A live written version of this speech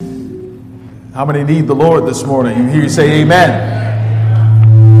How many need the Lord this morning? You hear you say amen.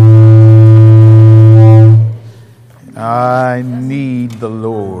 I need the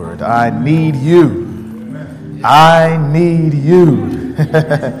Lord. I need you. I need you.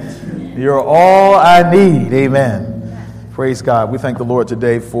 You're all I need. Amen. Praise God. We thank the Lord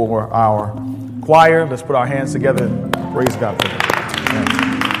today for our choir. Let's put our hands together and praise God for them.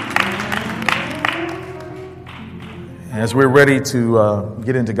 As we're ready to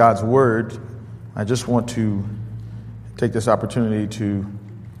get into God's Word, I just want to take this opportunity to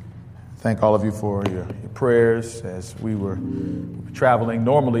thank all of you for your prayers as we were traveling.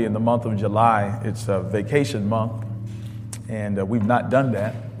 Normally in the month of July, it's a vacation month, and we've not done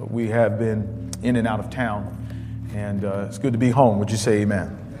that, but we have been in and out of town, and it's good to be home. Would you say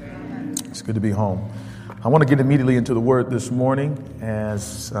amen? It's good to be home. I want to get immediately into the Word this morning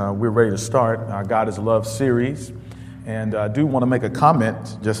as we're ready to start our God is Love series. And I do want to make a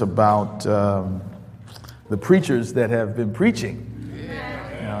comment just about the preachers that have been preaching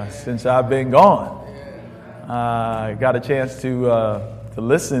since I've been gone. I got a chance to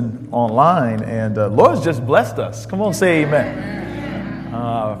listen online, and the Lord's just blessed us. Come on, say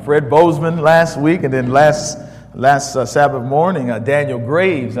amen. Fred Bozeman last week, and then last Sabbath morning, Daniel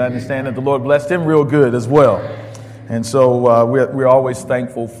Graves. I understand that the Lord blessed him real good as well. And so we're always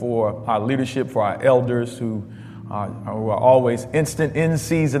thankful for our leadership, for our elders who are always instant in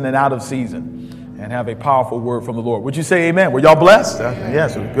season and out of season and have a powerful word from the Lord. Would you say amen? Were y'all blessed?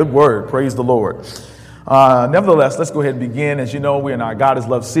 Yes, good word. Praise the Lord. Nevertheless, let's go ahead and begin. As you know, we're in our God is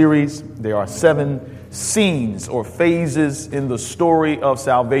Love series. There are 7 scenes or phases in the story of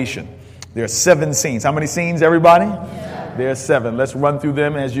salvation. There are 7 scenes. How many scenes, everybody? Yeah. There are 7. Let's run through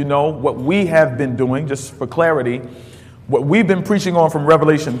them. As you know, what we have been doing, just for clarity, what we've been preaching on from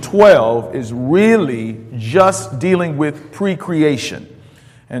Revelation 12 is really just dealing with pre-creation.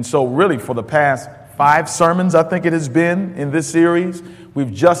 And so really for the past 5 sermons, I think it has been in this series,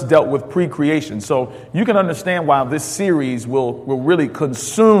 we've just dealt with pre-creation. So you can understand why this series will really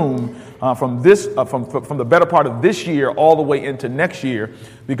consume from the better part of this year all the way into next year,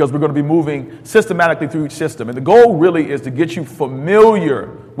 because we're going to be moving systematically through each system. And the goal really is to get you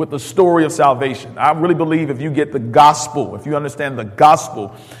familiar with the story of salvation. I really believe if you get the gospel, if you understand the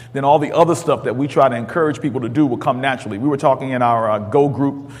gospel, then all the other stuff that we try to encourage people to do will come naturally. We were talking in our Go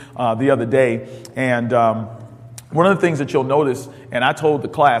group the other day, and one of the things that you'll notice, and I told the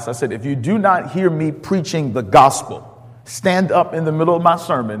class, I said, if you do not hear me preaching the gospel, stand up in the middle of my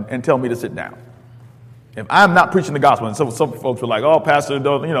sermon and tell me to sit down. If I'm not preaching the gospel, and some folks were like, oh, pastor,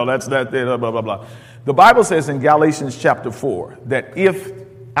 don't, that's that, blah, blah, blah. The Bible says in Galatians chapter 4 that if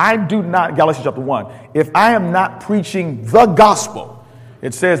I do not, Galatians chapter 1, if I am not preaching the gospel,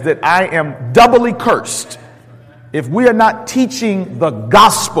 it says that I am doubly cursed. If we are not teaching the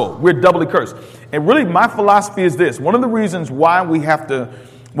gospel, we're doubly cursed. And really, my philosophy is this. One of the reasons why we have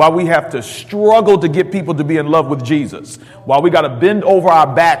to struggle to get people to be in love with Jesus, why we got to bend over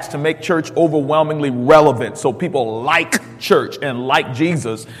our backs to make church overwhelmingly relevant so people like church and like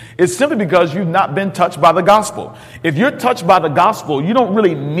Jesus, is simply because you've not been touched by the gospel. If you're touched by the gospel, you don't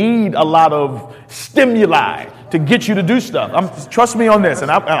really need a lot of stimuli to get you to do stuff. Trust me on this, and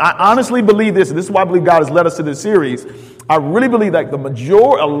I honestly believe this, and this is why I believe God has led us to this series. I really believe that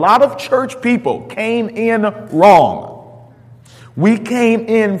a lot of church people came in wrong. We came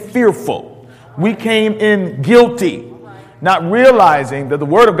in fearful. We came in guilty, not realizing that the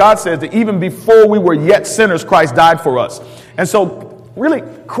Word of God says that even before we were yet sinners, Christ died for us. And so really,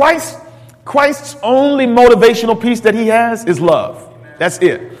 Christ's only motivational piece that he has is love. That's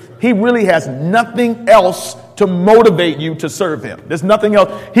it. He really has nothing else to motivate you to serve him. There's nothing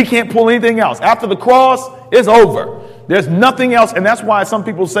else. He can't pull anything else. After the cross, it's over. There's nothing else. And that's why some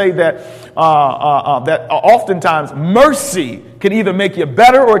people say that oftentimes mercy can either make you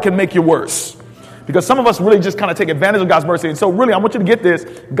better or it can make you worse. Because some of us really just kind of take advantage of God's mercy. And so really, I want you to get this.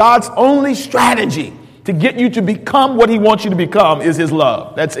 God's only strategy to get you to become what he wants you to become is his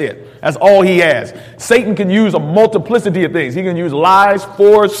love. That's it. That's all he has. Satan can use a multiplicity of things. He can use lies,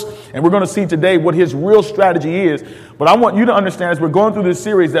 force, and we're going to see today what his real strategy is. But I want you to understand as we're going through this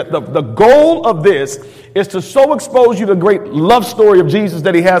series that the goal of this is to so expose you to the great love story of Jesus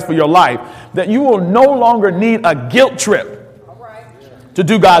that he has for your life that you will no longer need a guilt trip to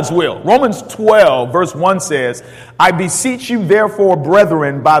do God's will. Romans 12 verse 1 says, I beseech you therefore,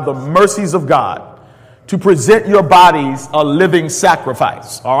 brethren, by the mercies of God, to present your bodies a living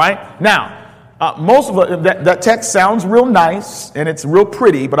sacrifice. All right. Now, most of that text sounds real nice and it's real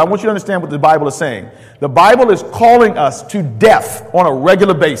pretty, but I want you to understand what the Bible is saying. The Bible is calling us to death on a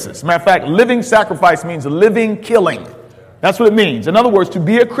regular basis. Matter of fact, living sacrifice means living killing. That's what it means. In other words, to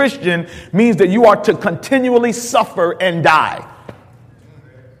be a Christian means that you are to continually suffer and die.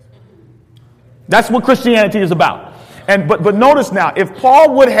 That's what Christianity is about. But notice now, if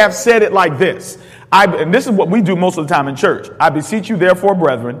Paul would have said it like this, and this is what we do most of the time in church. I beseech you, therefore,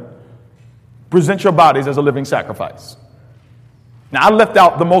 brethren, present your bodies as a living sacrifice. Now, I left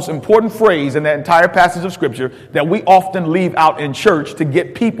out the most important phrase in that entire passage of Scripture that we often leave out in church to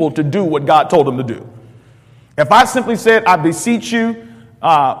get people to do what God told them to do. If I simply said, I beseech you,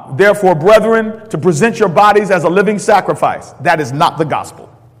 therefore, brethren, to present your bodies as a living sacrifice, that is not the gospel.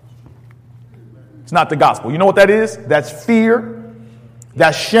 It's not the gospel. You know what that is? That's fear.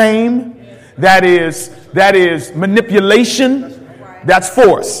 That's shame. That is manipulation. That's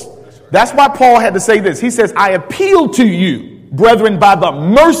force. That's why Paul had to say this. He says, I appeal to you, brethren, by the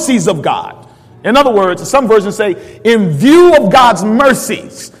mercies of God. In other words, some versions say, in view of God's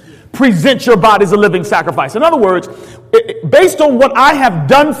mercies, present your bodies a living sacrifice. In other words, based on what I have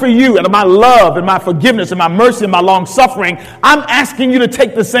done for you and my love and my forgiveness and my mercy and my long suffering, I'm asking you to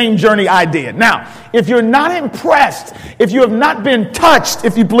take the same journey I did. Now, if you're not impressed, if you have not been touched,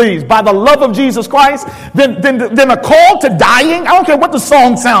 if you please, by the love of Jesus Christ, then a call to dying, I don't care what the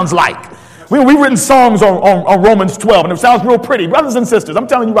song sounds like. We've written songs on Romans 12, and it sounds real pretty. Brothers and sisters, I'm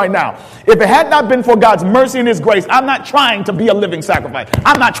telling you right now, if it had not been for God's mercy and his grace, I'm not trying to be a living sacrifice.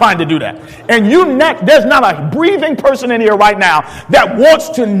 I'm not trying to do that. And there's not a breathing person in here right now that wants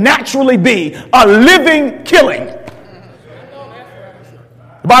to naturally be a living killing.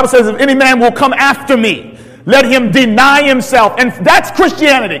 The Bible says, if any man will come after me, let him deny himself. And that's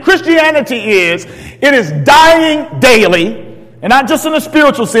Christianity. Christianity is dying daily. And not just in a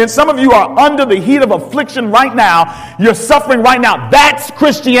spiritual sense. Some of you are under the heat of affliction right now. You're suffering right now. That's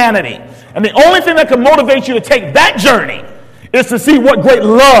Christianity. And the only thing that can motivate you to take that journey is to see what great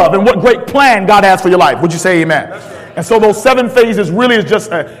love and what great plan God has for your life. Would you say amen? Right. And so those 7 phases really is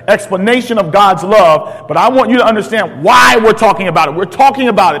just an explanation of God's love. But I want you to understand why we're talking about it. We're talking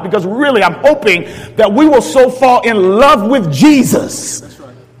about it because really I'm hoping that we will so fall in love with Jesus.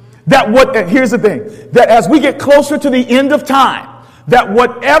 Here's the thing, that as we get closer to the end of time, that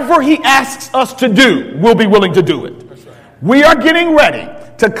whatever he asks us to do, we'll be willing to do it. Right. We are getting ready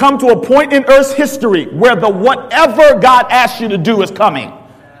to come to a point in Earth's history where the whatever God asks you to do is coming.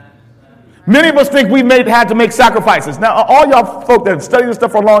 Many of us think we had to make sacrifices. Now, all y'all folk that have studied this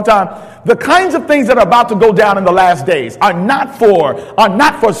stuff for a long time, the kinds of things that are about to go down in the last days are not for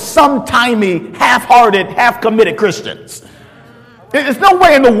sometimey, half-hearted, half-committed Christians. There's no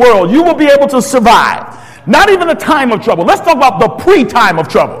way in the world you will be able to survive. Not even the time of trouble. Let's talk about the pre-time of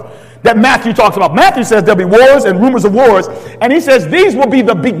trouble that Matthew talks about. Matthew says there'll be wars and rumors of wars. And he says these will be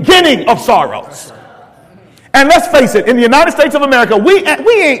the beginning of sorrows. And let's face it, in the United States of America, we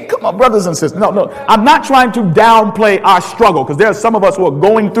ain't, come on, brothers and sisters. No, I'm not trying to downplay our struggle because there are some of us who are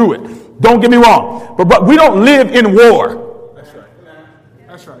going through it. Don't get me wrong. But we don't live in war. That's right.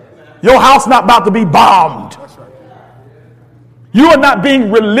 That's right. Your house not about to be bombed. You are not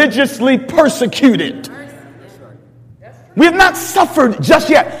being religiously persecuted. We have not suffered just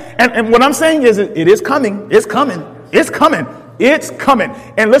yet. And what I'm saying is it is coming. It's coming. It's coming. It's coming.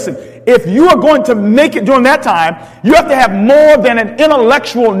 And listen, if you are going to make it during that time, you have to have more than an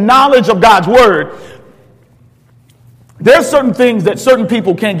intellectual knowledge of God's word. There's certain things that certain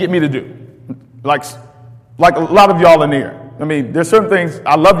people can't get me to do. Like a lot of y'all in here. I mean, there's certain things,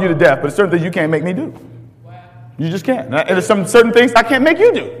 I love you to death, but there's certain things you can't make me do. You just can't. And there's some certain things I can't make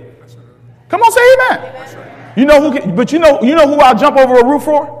you do. Come on, say amen. You know who I'll jump over a roof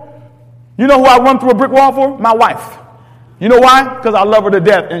for? You know who I run through a brick wall for? My wife. You know why? Because I love her to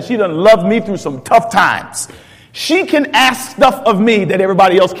death, and she done loved me through some tough times. She can ask stuff of me that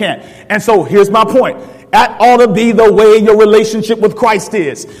everybody else can't. And so here's my point. That ought to be the way your relationship with Christ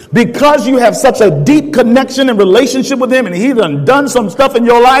is. Because you have such a deep connection and relationship with him and he done some stuff in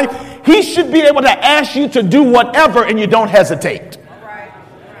your life, he should be able to ask you to do whatever and you don't hesitate.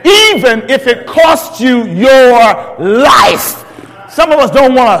 Even if it costs you your life. Some of us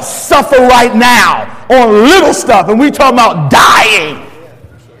don't want to suffer right now on little stuff and we talking about dying.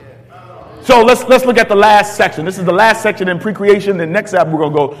 So let's look at the last section. This is the last section in pre-creation. The next chapter we're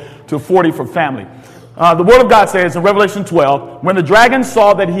going to go to 40 for family. The word of God says in Revelation 12, when the dragon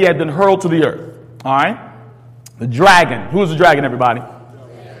saw that he had been hurled to the earth. All right. The dragon. Who is the dragon, everybody?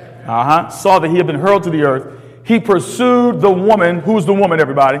 Saw that he had been hurled to the earth. He pursued the woman. Who's the woman,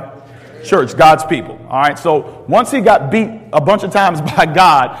 everybody? Church, God's people. All right. So once he got beat a bunch of times by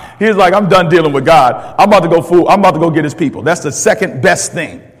God, he was like, I'm done dealing with God. I'm about to go fool. I'm about to go get his people. That's the second best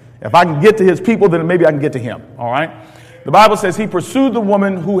thing. If I can get to his people, then maybe I can get to him. All right. The Bible says he pursued the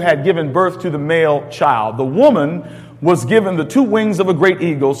woman who had given birth to the male child. The woman was given the two wings of a great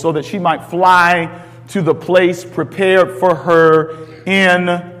eagle so that she might fly to the place prepared for her in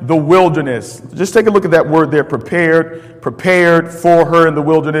the wilderness. Just take a look at that word there, prepared for her in the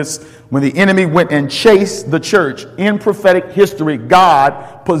wilderness. When the enemy went and chased the church in prophetic history,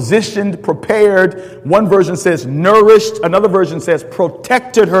 God positioned, prepared. One version says nourished. Another version says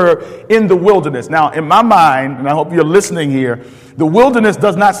protected her in the wilderness. Now, in my mind, and I hope you're listening here, the wilderness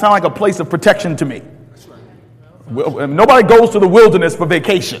does not sound like a place of protection to me. Nobody goes to the wilderness for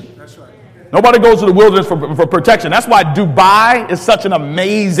vacation. Nobody goes to the wilderness for protection. That's why Dubai is such an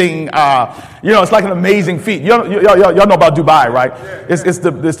amazing, it's like an amazing feat. Y'all know about Dubai, right? It's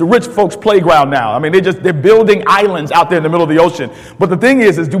the rich folks' playground now. I mean, they're building islands out there in the middle of the ocean. But the thing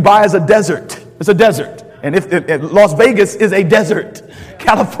is Dubai is a desert. It's a desert. And if Las Vegas is a desert,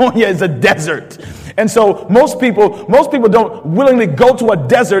 California is a desert. And so most people don't willingly go to a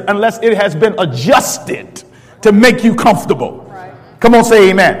desert unless it has been adjusted to make you comfortable. Right. Come on, say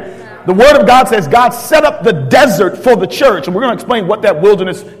amen. The word of God says God set up the desert for the church. And we're going to explain what that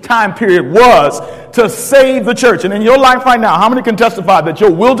wilderness time period was to save the church. And in your life right now, how many can testify that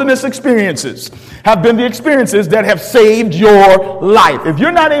your wilderness experiences have been the experiences that have saved your life? If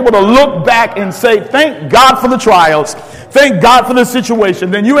you're not able to look back and say, thank God for the trials, thank God for the situation,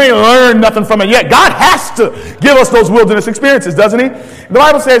 then you ain't learned nothing from it yet. God has to give us those wilderness experiences, doesn't he? The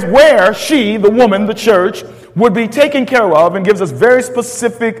Bible says where she, the woman, the church, would be taken care of, and gives us very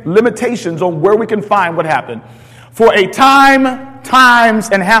specific limitations on where we can find what happened. For a time, times,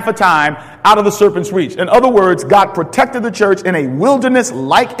 and half a time out of the serpent's reach. In other words, God protected the church in a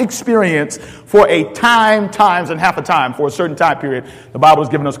wilderness-like experience for a time, times, and half a time for a certain time period. The Bible has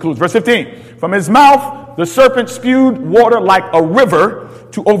given us clues. Verse 15, from his mouth the serpent spewed water like a river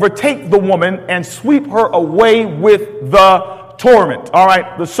to overtake the woman and sweep her away with the torment. All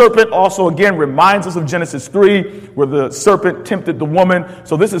right. The serpent also again reminds us of Genesis 3, where the serpent tempted the woman.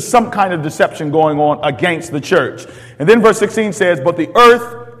 So this is some kind of deception going on against the church. And then verse 16 says, but the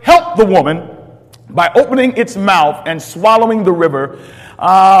earth helped the woman by opening its mouth and swallowing the river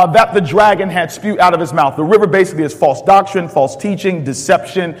that the dragon had spewed out of his mouth. The river basically is false doctrine, false teaching,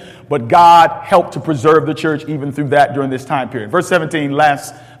 deception. But God helped to preserve the church even through that during this time period. Verse 17,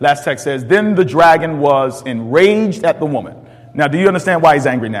 last text says, then the dragon was enraged at the woman. Now, do you understand why he's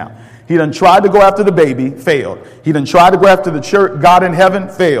angry now? He done tried to go after the baby, failed. He done tried to go after the church, God in heaven,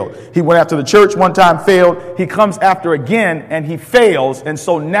 failed. He went after the church one time, failed. He comes after again, and he fails. And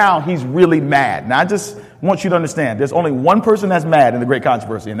so now he's really mad. Now, I just want you to understand, there's only one person that's mad in the great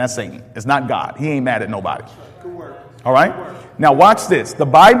controversy, and that's Satan. It's not God. He ain't mad at nobody. Good work. All right? Good work. Now, watch this. The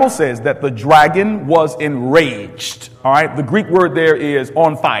Bible says that the dragon was enraged. All right? The Greek word there is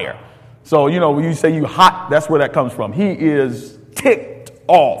on fire. So, when you say you hot, that's where that comes from. He is ticked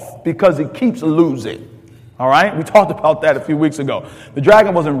off because he keeps losing. All right? We talked about that a few weeks ago. The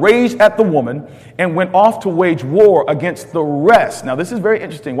dragon was enraged at the woman and went off to wage war against the rest. Now, this is very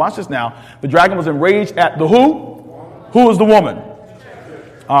interesting. Watch this now. The dragon was enraged at the who? Who is the woman?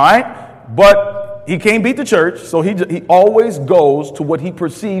 All right? But he can't beat the church, so he always goes to what he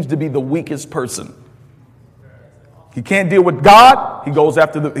perceives to be the weakest person. He can't deal with God. He goes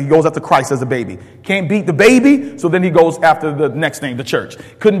after Christ as a baby. Can't beat the baby, so then he goes after the next thing, the church.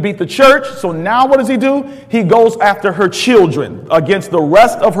 Couldn't beat the church, so now what does he do? He goes after her children against the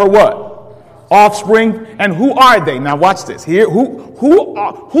rest of her what? Offspring. And who are they? Now watch this. Here,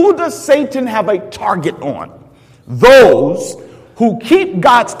 who does Satan have a target on? Those who keep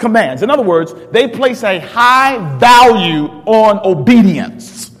God's commands. In other words, they place a high value on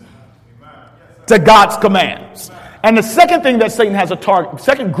obedience to God's commands. And the second thing that Satan has a target,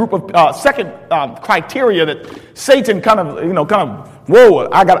 second criteria that Satan kind of, whoa,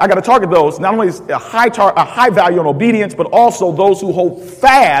 I got to target those. Not only is a high value on obedience, but also those who hold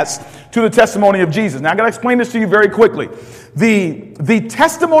fast to the testimony of Jesus. Now I got to explain this to you very quickly. The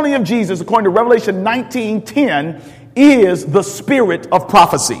testimony of Jesus, according to Revelation 19:10, is the spirit of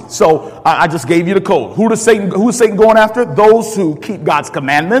prophecy. So I just gave you the code. Who is Satan going after? Those who keep God's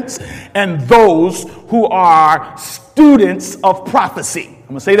commandments and those who are students of prophecy. I'm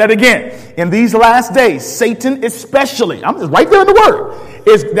going to say that again. In these last days, Satan especially, I'm just right there in the word,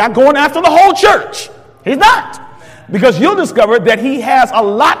 is not going after the whole church. He's not. Because you'll discover that he has a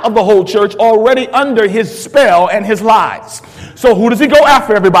lot of the whole church already under his spell and his lies. So who does he go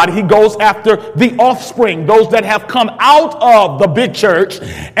after, everybody? He goes after the offspring, those that have come out of the big church.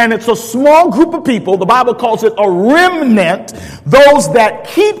 And it's a small group of people. The Bible calls it a remnant. Those that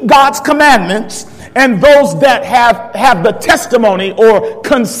keep God's commandments and those that have the testimony or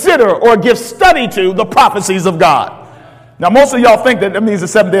consider or give study to the prophecies of God. Now, most of y'all think that means the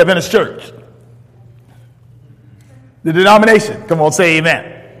Seventh-day Adventist church. The denomination. Come on, say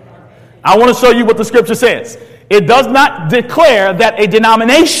amen. I want to show you what the scripture says. It does not declare that a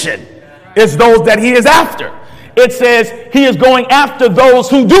denomination is those that he is after. It says he is going after those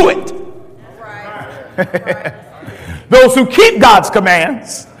who do it. Those who keep God's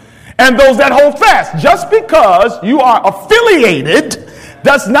commands and those that hold fast. Just because you are affiliated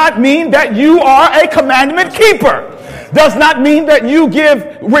does not mean that you are a commandment keeper. Does not mean that you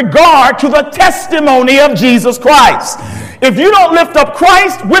give regard to the testimony of Jesus Christ. If you don't lift up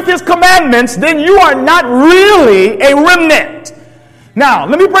Christ with his commandments, then you are not really a remnant. Now,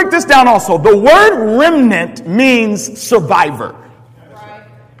 let me break this down also. The word remnant means survivor.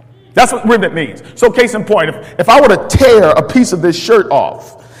 That's what remnant means. So case in point, if I were to tear a piece of this shirt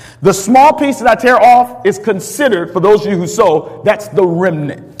off, the small piece that I tear off is considered, for those of you who sew, that's the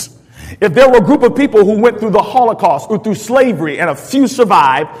remnant. If there were a group of people who went through the Holocaust or through slavery and a few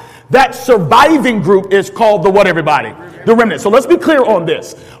survived, that surviving group is called the what, everybody? The remnant. So let's be clear on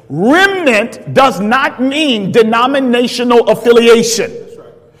this. Remnant does not mean denominational affiliation.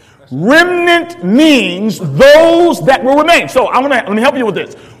 Remnant means those that will remain. So let me help you with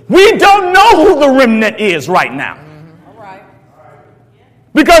this. We don't know who the remnant is right now.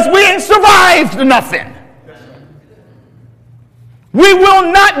 Because we ain't survived nothing. We will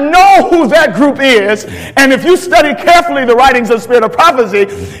not know who that group is. And if you study carefully the writings of Spirit of Prophecy, even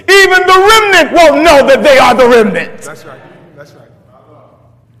the remnant won't know that they are the remnant. That's right. That's right.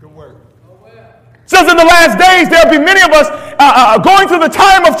 Good word. Says in the last days, there'll be many of us going through the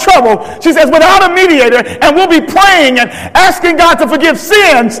time of trouble. She says, without a mediator, and we'll be praying and asking God to forgive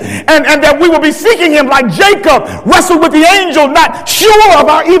sins, and that we will be seeking him like Jacob wrestled with the angel, not sure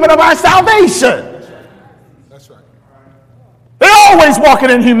of our salvation. That's right. They're always walking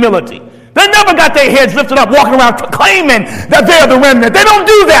in humility. They never got their heads lifted up, walking around claiming that they're the remnant. They don't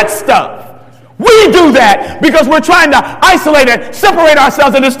do that stuff. We do that because we're trying to isolate and separate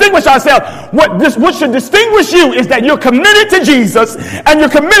ourselves and distinguish ourselves. What should distinguish you is that you're committed to Jesus and you're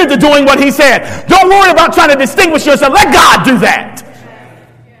committed to doing what he said. Don't worry about trying to distinguish yourself. Let God do that.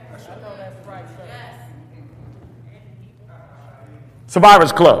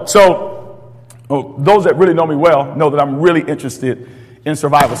 Survivors Club. So, those that really know me well know that I'm really interested in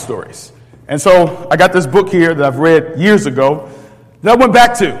survival stories. And so I got this book here that I've read years ago that I went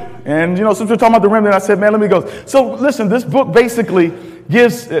back to. And, since we're talking about the remnant, I said, man, let me go. So, listen, this book basically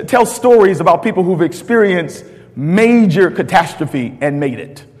tells stories about people who've experienced major catastrophe and made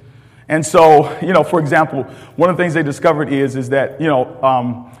it. And so, for example, one of the things they discovered is that,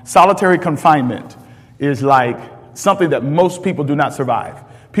 solitary confinement is like something that most people do not survive.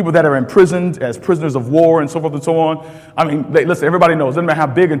 People that are imprisoned as prisoners of war and so forth and so on. I mean, listen, everybody knows, doesn't matter how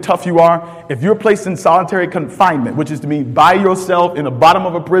big and tough you are, if you're placed in solitary confinement, which is to mean by yourself in the bottom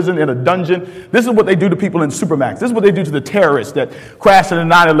of a prison, in a dungeon, this is what they do to people in Supermax. This is what they do to the terrorists that crashed in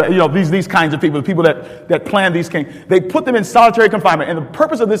the 9/11, these kinds of people, the people that plan these things. They put them in solitary confinement, and the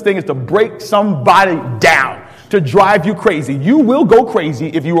purpose of this thing is to break somebody down, to drive you crazy. You will go crazy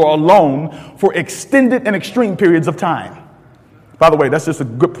if you are alone for extended and extreme periods of time. By the way, that's just a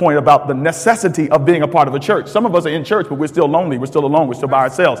good point about the necessity of being a part of a church. Some of us are in church, but we're still lonely. We're still alone. We're still by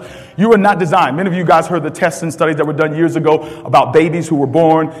ourselves. You are not designed. Many of you guys heard the tests and studies that were done years ago about babies who were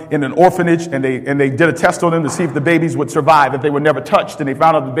born in an orphanage, and they did a test on them to see if the babies would survive, if they were never touched, and they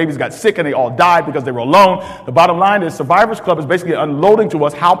found out the babies got sick and they all died because they were alone. The bottom line is Survivors Club is basically unloading to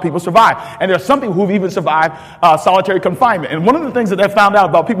us how people survive. And there's some people who've even survived solitary confinement. And one of the things that they found out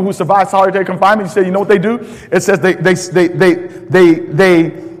about people who survive solitary confinement, you say, you know what they do? It says they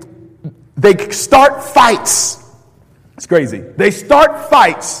start fights. It's crazy. They start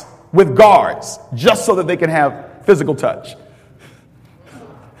fights with guards just so that they can have physical touch.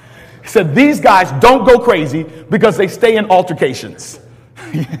 He said these guys don't go crazy because they stay in altercations.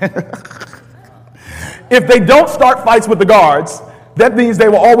 If they don't start fights with the guards, that means they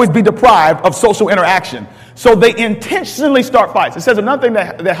will always be deprived of social interaction. So they intentionally start fights. It says another thing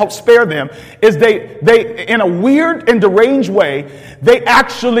that helps spare them is they in a weird and deranged way, they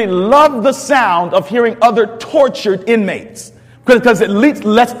actually love the sound of hearing other tortured inmates because it at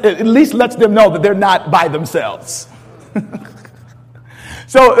least lets them know that they're not by themselves.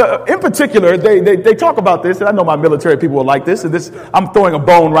 So in particular, they talk about this, and I know my military people will like this. And this, I'm throwing a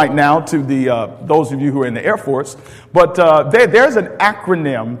bone right now to those of you who are in the Air Force. But there's an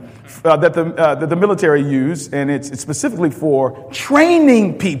acronym that the military use, and it's specifically for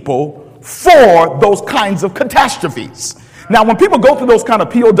training people for those kinds of catastrophes. Now, when people go through those kind of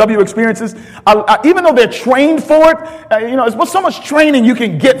POW experiences, even though they're trained for it, it's so much training you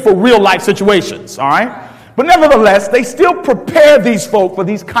can get for real life situations. All right. But nevertheless, they still prepare these folk for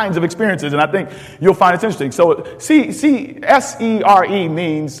these kinds of experiences, and I think you'll find it interesting. So, SERE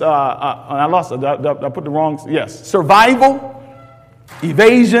means, I lost it, I put the wrong, yes, survival,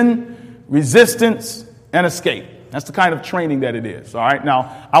 evasion, resistance, and escape. That's the kind of training that it is, all right?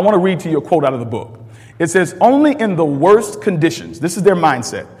 Now, I want to read to you a quote out of the book. It says, only in the worst conditions, this is their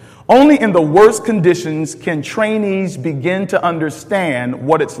mindset, only in the worst conditions can trainees begin to understand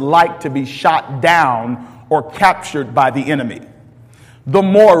what it's like to be shot down or captured by the enemy. The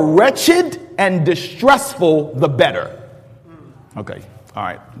more wretched and distressful, the better. Okay, all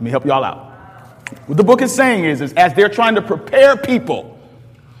right, let me help you all out. What the book is saying is as they're trying to prepare people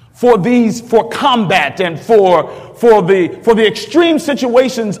for combat and for the extreme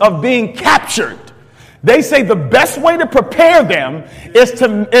situations of being captured, they say the best way to prepare them is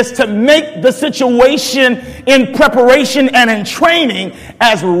to make the situation in preparation and in training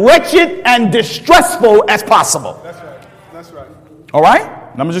as wretched and distressful as possible. That's right. That's right. All right?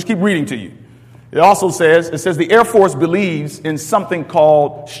 I'm going to just keep reading to you. It says the Air Force believes in something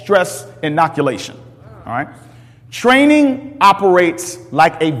called stress inoculation. All right? Training operates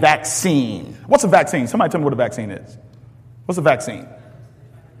like a vaccine. What's a vaccine? Somebody tell me what a vaccine is. What's a vaccine?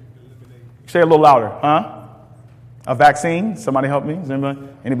 Say it a little louder, huh? A vaccine? Somebody help me? Is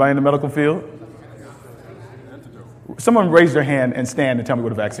anybody in the medical field? Someone raise their hand and stand and tell me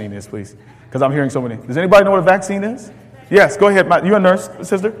what a vaccine is, please. Because I'm hearing so many. Does anybody know what a vaccine is? Yes, go ahead. You're a nurse,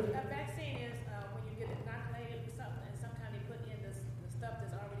 sister? A vaccine is when you get inoculated with something, and sometimes they put in the stuff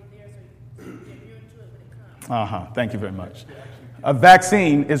that's already there so you get immune to it when it comes. Thank you very much. A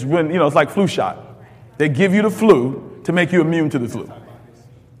vaccine is when, it's like flu shot. They give you the flu to make you immune to the flu.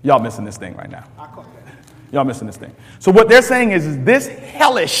 Y'all missing this thing right now. Y'all missing this thing. So what they're saying is this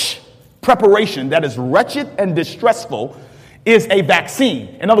hellish preparation that is wretched and distressful is a vaccine.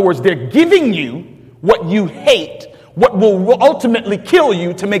 In other words, they're giving you what you hate, what will ultimately kill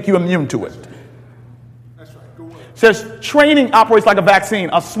you to make you immune to it. That's right. Go on. Says training operates like a vaccine.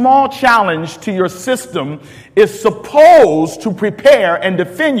 A small challenge to your system is supposed to prepare and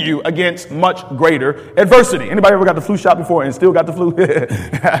defend you against much greater adversity. Anybody ever got the flu shot before and still got the flu?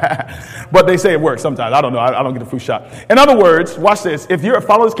 But they say it works sometimes. I don't know. I don't get the flu shot. In other words, watch this.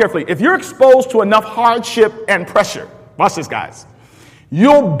 Follow this carefully. If you're exposed to enough hardship and pressure, watch this, guys,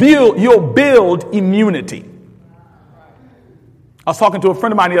 you'll build immunity. I was talking to a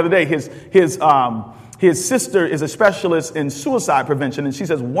friend of mine the other day. His sister is a specialist in suicide prevention, and she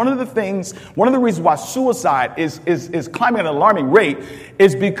says one of the reasons why suicide is climbing at an alarming rate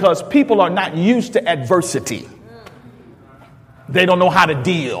is because people are not used to adversity. They don't know how to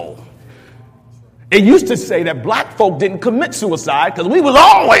deal. It used to say that black folk didn't commit suicide because we was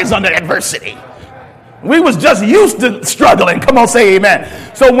always under adversity. We was just used to struggling. Come on, say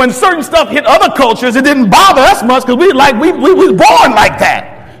amen. So when certain stuff hit other cultures, it didn't bother us much because we was born like that.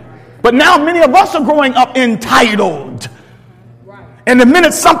 But now many of us are growing up entitled. And the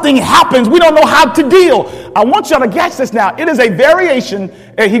minute something happens, we don't know how to deal. I want y'all to catch this now. It is a variation,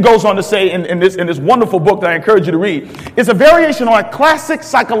 he goes on to say in this wonderful book that I encourage you to read. It's a variation on a classic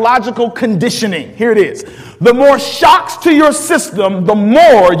psychological conditioning. Here it is. The more shocks to your system, the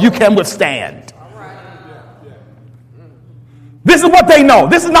more you can withstand. This is what they know.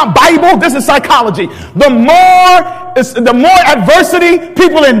 This is not Bible. This is psychology. The more adversity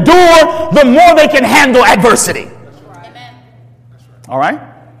people endure, the more they can handle adversity. Amen. All right?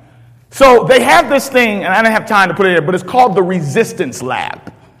 So they have this thing, and I didn't have time to put it here, but it's called the Resistance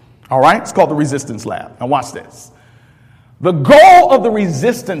Lab. All right? It's called the Resistance Lab. Now watch this. The goal of the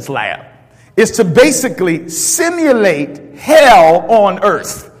Resistance Lab is to basically simulate hell on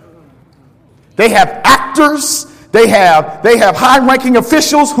earth. They have actors. They have high-ranking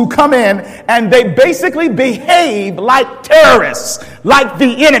officials who come in and they basically behave like terrorists, like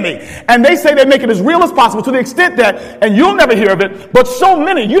the enemy. And they say they make it as real as possible to the extent that, and you'll never hear of it, but so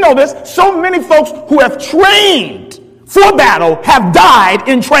many folks who have trained for battle have died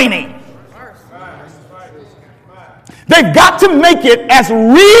in training. They've got to make it as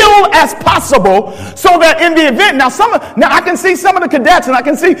real as possible so that in the event, now I can see some of the cadets and I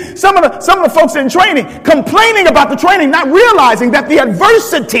can see some of the folks in training complaining about the training, not realizing that the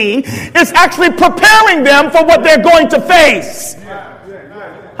adversity is actually preparing them for what they're going to face.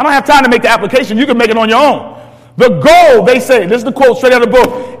 I don't have time to make the application. You can make it on your own. The goal, they say, this is the quote straight out of the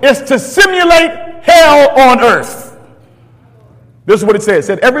book, is to simulate hell on earth. This is what it says.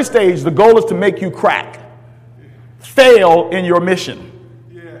 At every stage, the goal is to make you crack. Fail in your mission.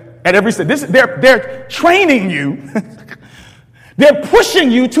 At every stage. They're training you. They're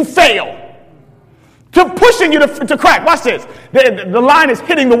pushing you to fail. To to pushing you to crack. Watch this. The line is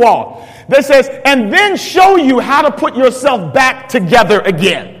hitting the wall. That says, and then show you how to put yourself back together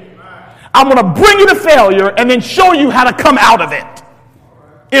again. I'm going to bring you to failure and then show you how to come out of it.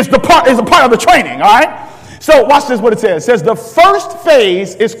 Is a part of the training, all right? So watch this, what it says. It says the first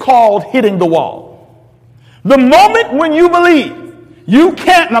phase is called hitting the wall. The moment when you believe you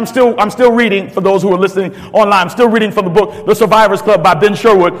can't, and I'm still reading for those who are listening online, I'm still reading from the book, The Survivors Club by Ben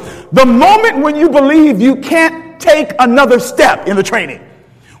Sherwood. The moment when you believe you can't take another step in the training,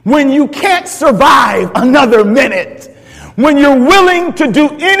 when you can't survive another minute, when you're willing to do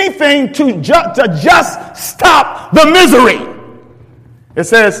anything to just stop the misery, it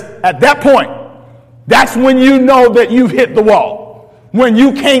says at that point, that's when you know that you've hit the wall, when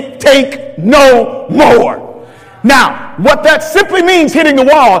you can't take no more. Now, what that simply means, hitting the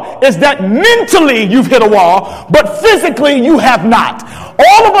wall, is that mentally you've hit a wall, but physically you have not.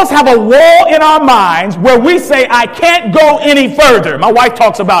 All of us have a wall in our minds where we say, I can't go any further. My wife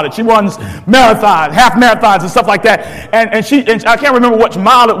talks about it. She runs marathons, half marathons and stuff like that. And I can't remember which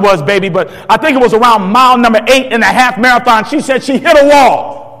mile it was, baby, but I think it was around mile number 8 in the half marathon. She said she hit a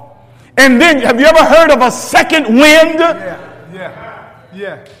wall. And then, have you ever heard of a second wind?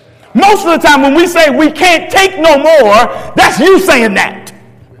 Yeah. Most of the time when we say we can't take no more, that's you saying that.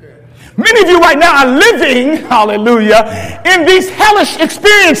 Many of you right now are living, hallelujah, in these hellish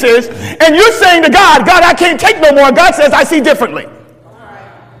experiences, and you're saying to God, God, I can't take no more. God says, I see differently.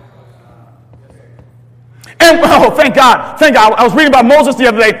 And, oh, thank God. I was reading about Moses the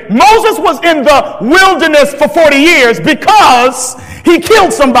other day. Moses was in the wilderness for 40 years because he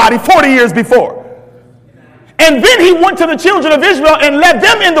killed somebody 40 years before. And then he went to the children of Israel and led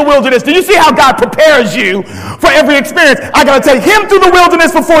them in the wilderness. Do you see how God prepares you for every experience? I got to take him through the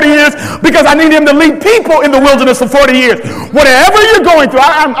wilderness for 40 years because I need him to lead people in the wilderness for 40 years. Whatever you're going through,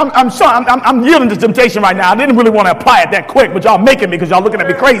 I'm yielding to temptation right now. I didn't really want to apply it that quick, but y'all making me because y'all looking at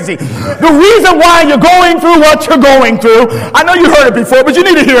me crazy. The reason why you're going through what you're going through, I know you heard it before, but you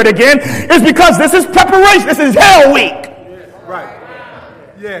need to hear it again, is because this is preparation. This is hell week. Right.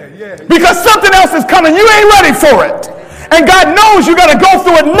 Yeah. Because something else is coming. You ain't ready for it. And God knows you got to go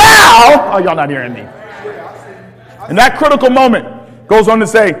through it now. Oh, y'all not hearing me. And that critical moment goes on to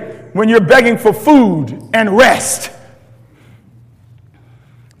say, when you're begging for food and rest,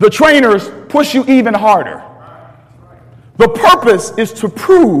 the trainers push you even harder. The purpose is to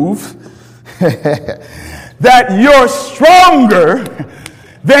prove that you're stronger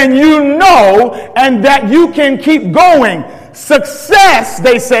than you know and that you can keep going. Success,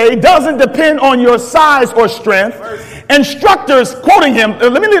 they say, doesn't depend on your size or strength. Instructors, quoting him,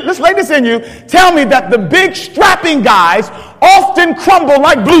 let's lay this in you, tell me that the big strapping guys often crumble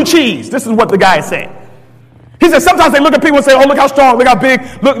like blue cheese. This is what the guy is saying. He says sometimes they look at people and say, oh, look how strong, look how big,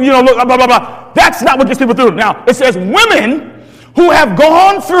 look, look, blah, blah, blah. That's not what gets people through. Now, it says women who have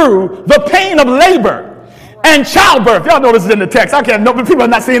gone through the pain of labor and childbirth, y'all know this is in the text, I can't know, but people are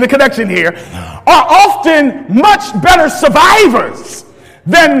not seeing the connection here, are often much better survivors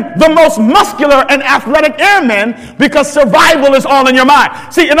than the most muscular and athletic airmen because survival is all in your mind.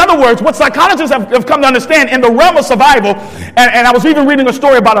 See, in other words, what psychologists have come to understand in the realm of survival, and I was even reading a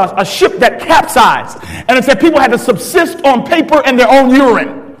story about a ship that capsized, and it said people had to subsist on paper and their own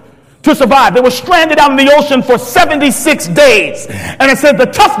urine to survive. They were stranded out in the ocean for 76 days. And it said the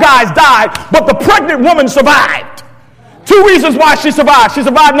tough guys died, but the pregnant woman survived. 2 reasons why she survived. She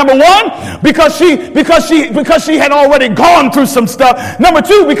survived, number one, because she had already gone through some stuff. Number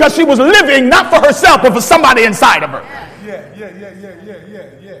two, because she was living not for herself, but for somebody inside of her. Yeah.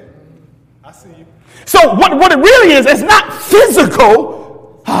 I see you. So what it really is, it's not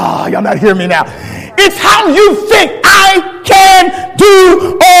physical. Y'all not hearing me now. It's how you think. I can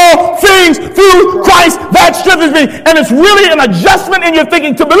do all things through Christ that strengthens me. And it's really an adjustment in your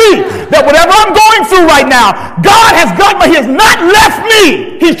thinking to believe that whatever I'm going through right now, God has got me. He has not left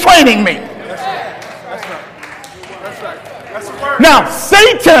me. He's training me. That's right. That's the word. Now,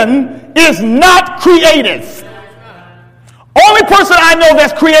 Satan is not creative. Only person I know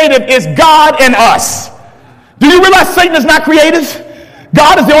that's creative is God and us. Do you realize Satan is not creative?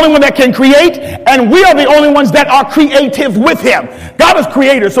 God is the only one that can create, and we are the only ones that are creative with him. God is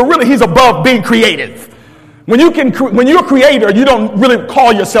creator, so really he's above being creative. When you're a creator, you don't really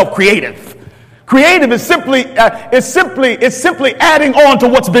call yourself creative. Creative is simply adding on to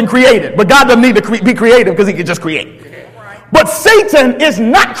what's been created. But God doesn't need to be creative because he can just create. But Satan is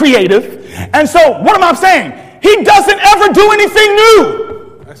not creative, and so what am I saying? He doesn't ever do anything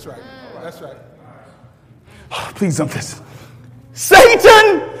new. That's right. Oh, please don't listen.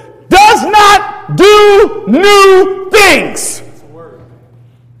 Satan does not do new things.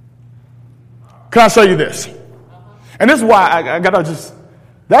 Can I show you this? And this is why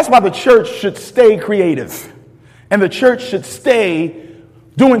that's why the church should stay creative. And the church should stay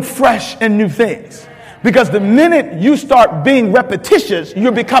doing fresh and new things. Because the minute you start being repetitious,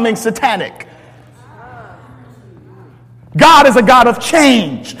 you're becoming satanic. God is a God of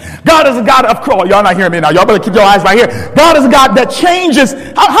change. God is a God of, oh, y'all not hearing me now. Y'all better keep your eyes right here. God is a God that changes.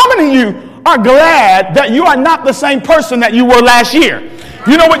 How many of you are glad that you are not the same person that you were last year?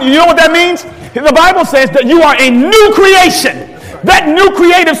 You know what that means? The Bible says that you are a new creation. That new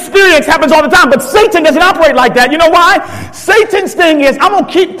creative experience happens all the time, but Satan doesn't operate like that. You know why? Satan's thing is,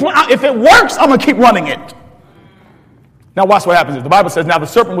 if it works, I'm going to keep running it. Now watch what happens. The Bible says, now the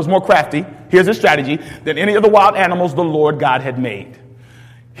serpent was more crafty, here's his strategy, than any of the wild animals the Lord God had made.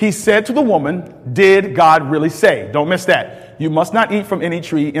 He said to the woman, did God really say? Don't miss that. You must not eat from any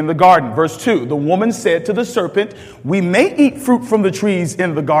tree in the garden. Verse 2, the woman said to the serpent, we may eat fruit from the trees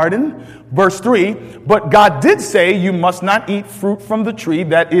in the garden. Verse 3, but God did say you must not eat fruit from the tree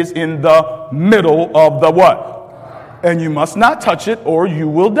that is in the middle of the what? And you must not touch it or you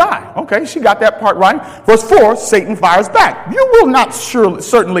will die. Okay, she got that part right. Verse 4, Satan fires back. You will not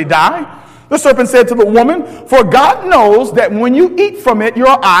certainly die. The serpent said to the woman, for God knows that when you eat from it,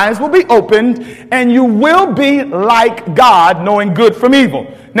 your eyes will be opened and you will be like God, knowing good from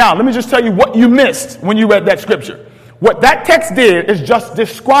evil. Now, let me just tell you what you missed when you read that scripture. What that text did is just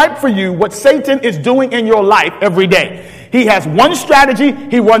describe for you what Satan is doing in your life every day. He has one strategy.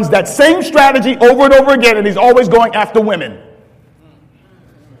 He runs that same strategy over and over again, and he's always going after women.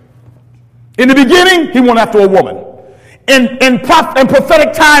 In the beginning, he went after a woman. In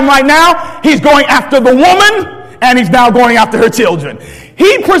prophetic time right now, he's going after the woman, and he's now going after her children.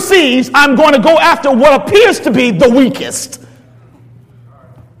 He perceives, I'm going to go after what appears to be the weakest.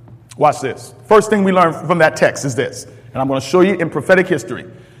 Watch this. First thing we learn from that text is this, and I'm going to show you in prophetic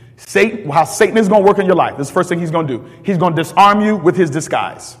history how Satan is going to work in your life. This is the first thing he's going to do. He's going to disarm you with his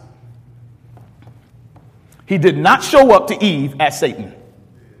disguise. He did not show up to Eve as Satan.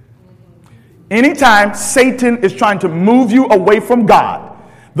 Anytime Satan is trying to move you away from God,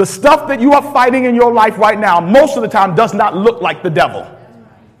 the stuff that you are fighting in your life right now, most of the time does not look like the devil.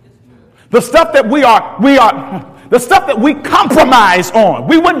 The stuff that the stuff that we compromise on.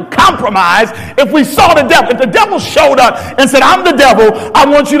 We wouldn't compromise if we saw the devil. If the devil showed up and said, I'm the devil, I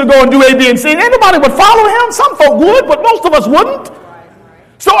want you to go and do A, B, and C. And anybody would follow him. Some folk would, but most of us wouldn't.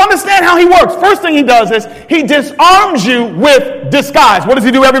 So understand how he works. First thing he does is he disarms you with disguise. What does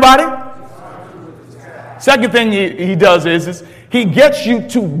he do, everybody? Second thing he does is he gets you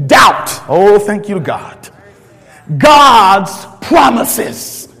to doubt. Oh, thank you, God. God's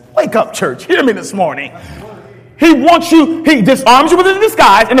promises. Wake up, church. Hear me this morning. He disarms you with his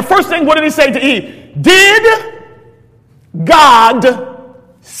disguise. And the first thing, what did he say to Eve? Did God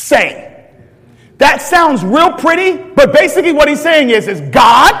say? That sounds real pretty, but basically what he's saying is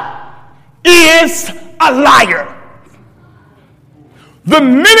God is a liar. The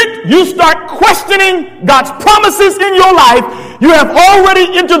minute you start questioning God's promises in your life, you have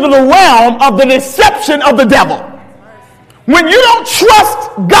already entered the realm of the deception of the devil. When you don't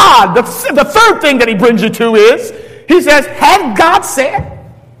trust God, the third thing that he brings you to is, he says, had God said?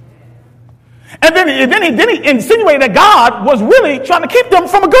 And then he insinuated that God was really trying to keep them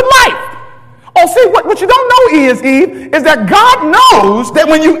from a good life. Oh, see, what you don't know is, Eve, is that God knows that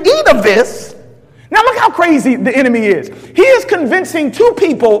when you eat of this, now look how crazy the enemy is. He is convincing two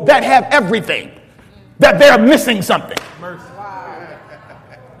people that have everything that they're missing something.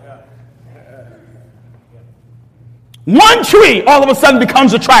 One tree all of a sudden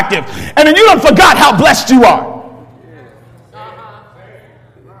becomes attractive, and then you done forgot how blessed you are.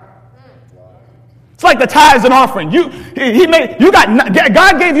 It's like the tithes and offering.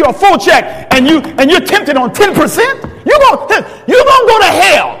 God gave you a full check, and you're tempted on 10%. You're gonna go to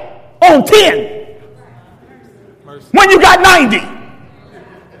hell on 10 when you got 90.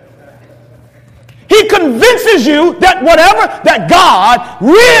 He convinces you that God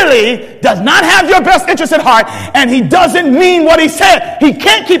really does not have your best interest at heart, and he doesn't mean what he said. He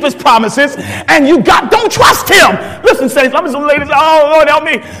can't keep his promises, and don't trust him. Listen, saints, some ladies, oh Lord help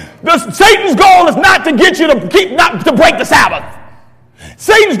me. Satan's goal is not to get you not to break the Sabbath.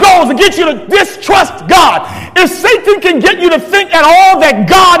 Satan's goal is to get you to distrust God. If Satan can get you to think at all that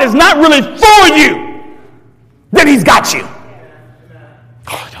God is not really for you, then he's got you.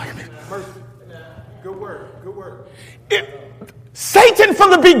 Satan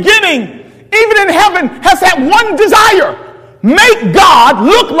from the beginning, even in heaven, has had one desire: make God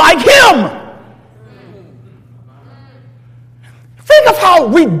look like him. Think of how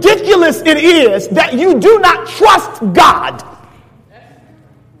ridiculous it is that you do not trust God.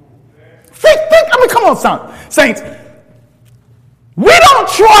 Think Come on, saints. We don't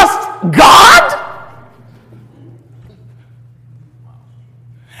trust God.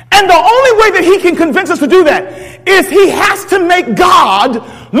 And the only way that he can convince us to do that is he has to make God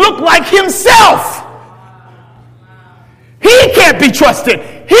look like himself. He can't be trusted.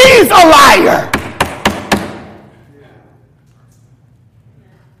 He's a liar.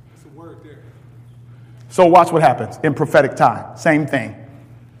 That's a word there. So watch what happens in prophetic time. Same thing.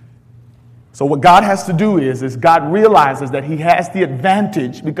 So what God has to do is God realizes that he has the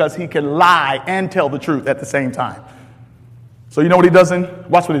advantage because he can lie and tell the truth at the same time. So you know what he does then?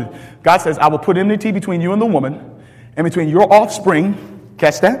 Watch what it is. God says, I will put enmity between you and the woman and between your offspring.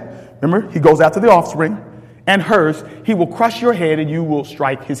 Catch that? Remember, he goes after the offspring and hers. He will crush your head and you will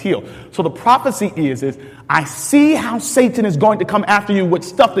strike his heel. So the prophecy is I see how Satan is going to come after you with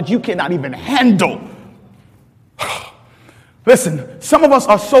stuff that you cannot even handle. Listen, some of us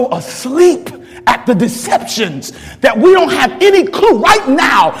are so asleep at the deceptions that we don't have any clue. Right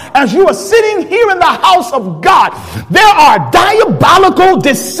now, as you are sitting here in the house of God, there are diabolical,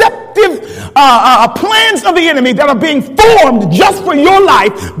 deceptive plans of the enemy that are being formed just for your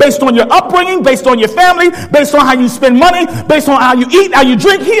life, based on your upbringing, based on your family, based on how you spend money, based on how you eat, how you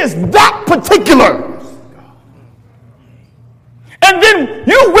drink. He is that particular. And then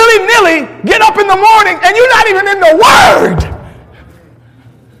you willy-nilly get up in the morning and you're not even in the Word.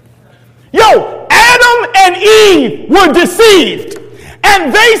 Yo, Adam and Eve were deceived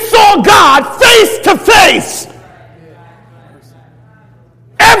and they saw God face to face.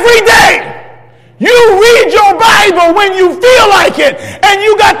 Every day you read your Bible when you feel like it and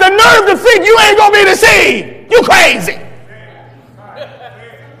you got the nerve to think you ain't gonna be deceived. You crazy.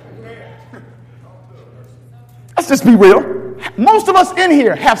 Let's just be real. Most of us in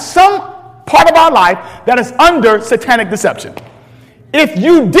here have some part of our life that is under satanic deception. If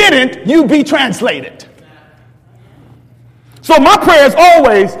you didn't, you'd be translated. So my prayer is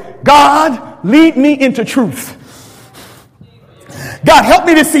always, God, lead me into truth. God, help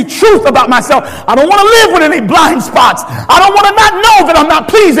me to see truth about myself. I don't want to live with any blind spots. I don't want to not know that I'm not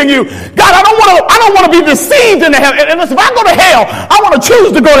pleasing you. God, I don't want to be deceived into hell. And listen, if I go to hell, I want to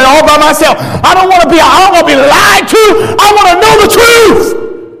choose to go there all by myself. I don't want to be lied to. I want to know the truth.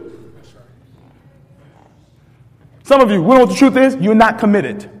 Some of you, we know what the truth is. You're not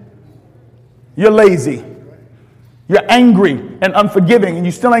committed. You're lazy. You're angry and unforgiving, and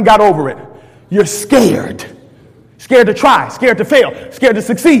you still ain't got over it. You're scared. Scared to try, scared to fail, scared to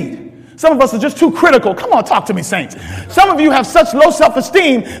succeed. Some of us are just too critical. Come on, talk to me, saints. Some of you have such low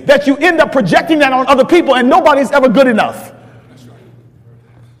self-esteem that you end up projecting that on other people, and nobody's ever good enough.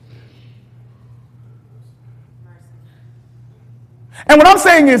 And what I'm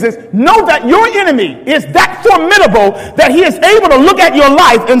saying is know that your enemy is that formidable that he is able to look at your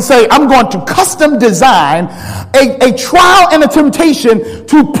life and say, I'm going to custom design a trial and a temptation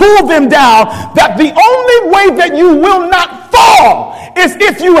to pull them down, that the only way that you will not fall is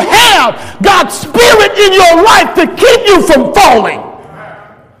if you have God's Spirit in your life to keep you from falling.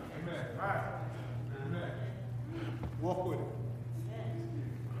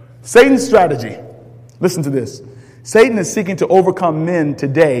 Satan's strategy. Listen to this. Satan is seeking to overcome men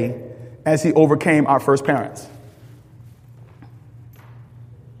today as he overcame our first parents.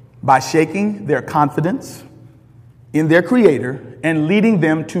 By shaking their confidence in their Creator and leading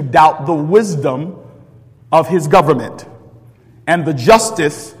them to doubt the wisdom of his government and the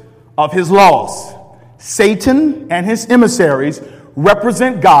justice of his laws. Satan and his emissaries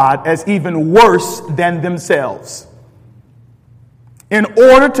represent God as even worse than themselves, in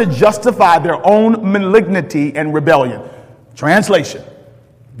order to justify their own malignity and rebellion. Translation,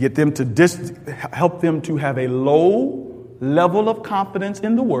 get them to help them to have a low level of confidence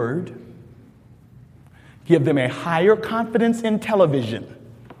in the Word, give them a higher confidence in television,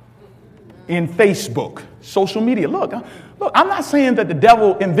 in Facebook, social media. Look, I'm not saying that the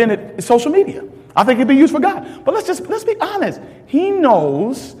devil invented social media. I think it'd be used for God. But let's be honest. He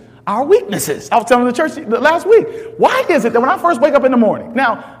knows our weaknesses. I was telling the church last week, why is it that when I first wake up in the morning,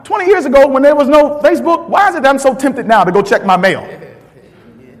 now 20 years ago when there was no Facebook, why is it that I'm so tempted now to go check my mail?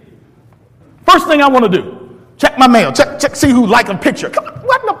 First thing I want to do, check my mail, check, see who liked a picture. Come on,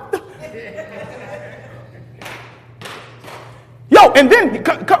 what the? Yo, and then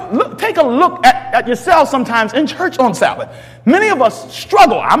take a look at yourself sometimes in church on Sabbath. Many of us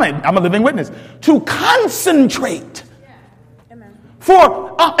struggle, I'm a living witness, to concentrate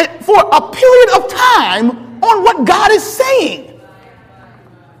for a period of time on what God is saying.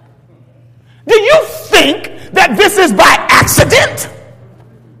 Do you think that this is by accident?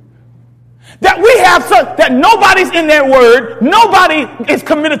 That we have that nobody's in their word, nobody is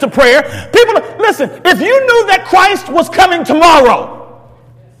committed to prayer. People, listen, if you knew that Christ was coming tomorrow,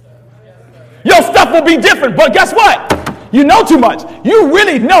 your stuff will be different. But guess what? You know too much. You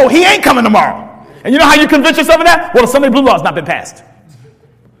really know he ain't coming tomorrow. And you know how you convince yourself of that? Well, the Sunday Blue Law has not been passed.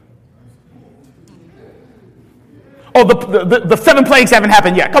 Oh, the 7 plagues haven't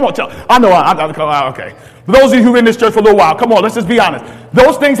happened yet. Come on, I know. Okay. For those of you who are in this church for a little while, come on, let's just be honest.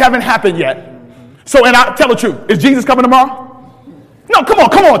 Those things haven't happened yet. So, and I tell the truth. Is Jesus coming tomorrow? No, come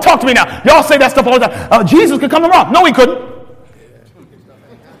on. Talk to me now. Y'all say that stuff all the time. Jesus could come tomorrow. No, he couldn't.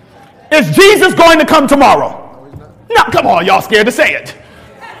 Is Jesus going to come tomorrow? No, come on. Y'all scared to say it.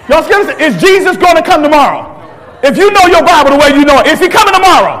 Y'all scared to say it. Is Jesus going to come tomorrow? If you know your Bible the way you know it, is he coming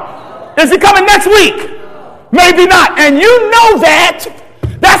tomorrow? Is he coming next week? Maybe not. And you know that.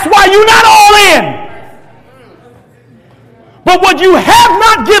 That's why you're not all in. But what you have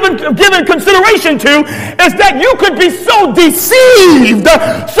not given consideration to is that you could be so deceived,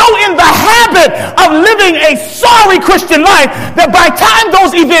 so in the habit of living a sorry Christian life, that by the time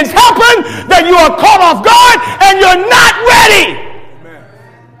those events happen, that you are caught off guard and you're not ready.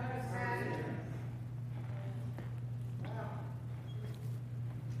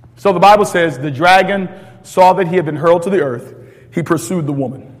 So the Bible says the dragon saw that he had been hurled to the earth. He pursued the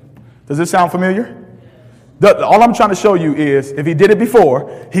woman. Does this sound familiar? All I'm trying to show you is if he did it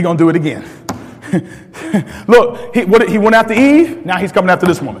before, he's going to do it again. Look, he went after Eve. Now he's coming after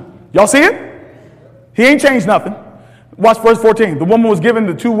this woman. Y'all see it? He ain't changed nothing. Watch verse 14. The woman was given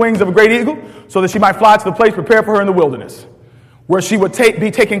the 2 wings of a great eagle so that she might fly to the place prepared for her in the wilderness, where she would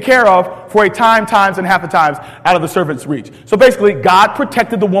be taken care of for a time, times, and half a times out of the servant's reach. So basically, God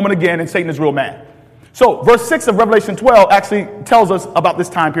protected the woman again, and Satan is real mad. So verse 6 of Revelation 12 actually tells us about this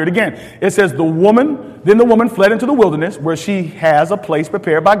time period again. It says, then the woman fled into the wilderness, where she has a place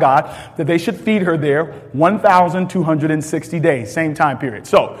prepared by God that they should feed her there 1,260 days, same time period.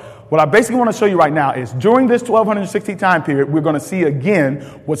 So what I basically want to show you right now is during this 1,260 time period, we're going to see again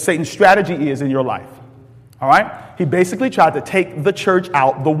what Satan's strategy is in your life. All right? He basically tried to take the church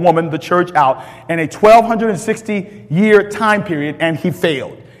out, the woman, the church out in a 1,260 year time period, and he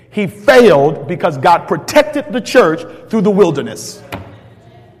failed. He failed because God protected the church through the wilderness.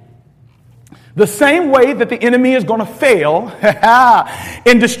 The same way that the enemy is going to fail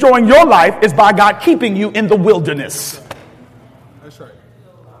in destroying your life is by God keeping you in the wilderness. That's right.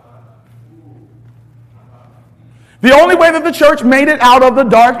 The only way that the church made it out of the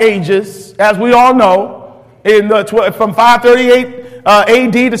dark ages, as we all know, from 538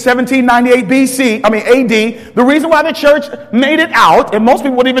 AD to 1798 AD, the reason why the church made it out, and most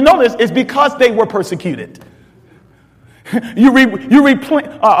people wouldn't even know this, is because they were persecuted. I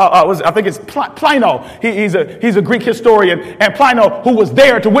think it's Plino. He's a Greek historian, and Plino, who was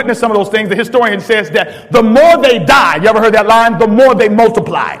there to witness some of those things, the historian says that the more they died, you ever heard that line? The more they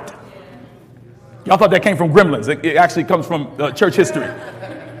multiplied. Y'all thought that came from Gremlins. It actually comes from church history.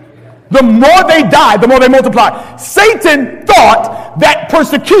 The more they died, the more they multiplied. Satan thought that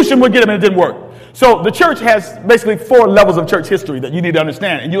persecution would get him, and it didn't work. So the church has basically 4 levels of church history that you need to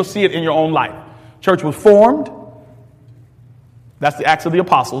understand, and you'll see it in your own life. Church was formed. That's the Acts of the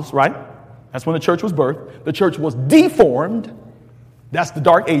Apostles, right? That's when the church was birthed. The church was deformed. That's the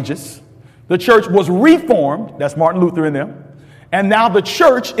Dark Ages. The church was reformed. That's Martin Luther in them. And now the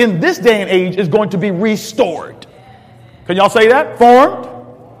church in this day and age is going to be restored. Can y'all say that? Formed,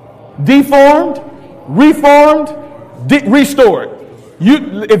 deformed, reformed, restored.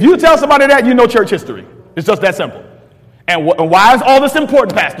 If you tell somebody that, you know church history. It's just that simple. And why is all this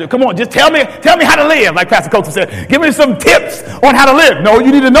important, Pastor? Come on, just tell me how to live, like Pastor Coates said. Give me some tips on how to live. No,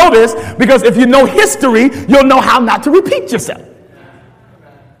 you need to know this, because if you know history, you'll know how not to repeat yourself.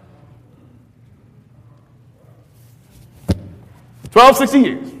 $1,260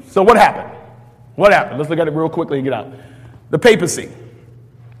 years. So what happened? What happened? Let's look at it real quickly and get out. The papacy.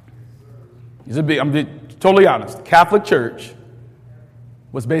 I'm totally honest. The Catholic Church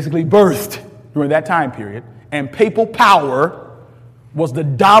was basically birthed during that time period, and papal power was the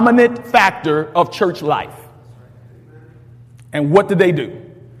dominant factor of church life. And what did they do?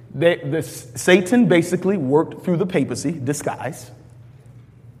 Satan basically worked through the papacy, disguise,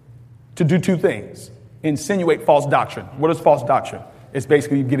 to do 2 things. Insinuate false doctrine. What is false doctrine? It's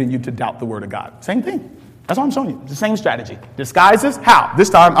basically getting you to doubt the word of God. Same thing. That's what I'm showing you. It's the same strategy. Disguises. How?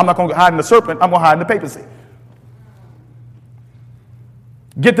 This time, I'm not going to hide in the serpent. I'm going to hide in the papacy.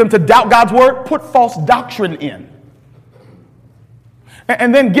 Get them to doubt God's word. Put false doctrine in.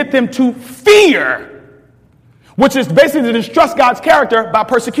 And then get them to fear, which is basically to distrust God's character by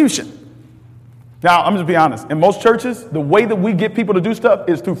persecution. Now, I'm just be honest. In most churches, the way that we get people to do stuff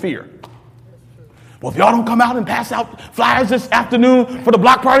is through fear. Well, if y'all don't come out and pass out flyers this afternoon for the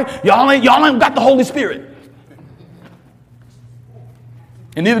block party, y'all ain't got the Holy Spirit.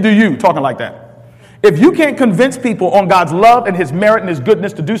 And neither do you talking like that. If you can't convince people on God's love and his merit and his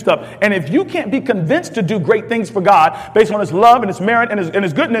goodness to do stuff, and if you can't be convinced to do great things for God based on his love and his merit and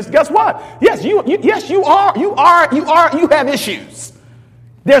his goodness, guess what? Yes, you have issues.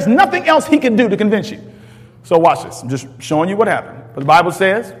 There's nothing else he can do to convince you. So watch this. I'm just showing you what happened. But the Bible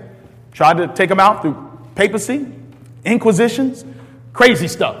says, tried to take them out through papacy, inquisitions, crazy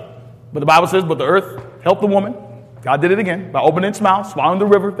stuff. But the Bible says, but the earth helped the woman. God did it again by opening its mouth, swallowing the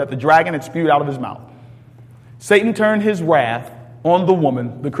river that the dragon had spewed out of his mouth. Satan turned his wrath on the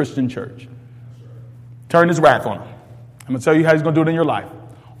woman, the Christian church. Turned his wrath on her. I'm going to tell you how he's going to do it in your life.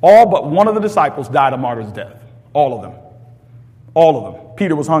 All but one of the disciples died a martyr's death. All of them. All of them.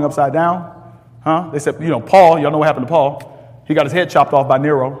 Peter was hung upside down. They said, Paul, y'all know what happened to Paul. He got his head chopped off by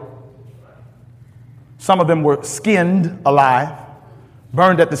Nero. Some of them were skinned alive,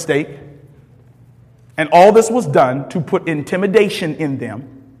 burned at the stake. And all this was done to put intimidation in them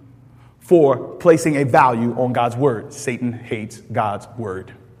for placing a value on God's word. Satan hates God's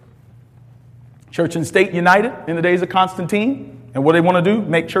word. Church and state united in the days of Constantine. And what they want to do?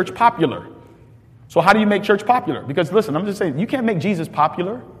 Make church popular. So how do you make church popular? Because listen, I'm just saying, you can't make Jesus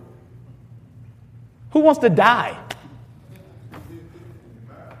popular. Who wants to die?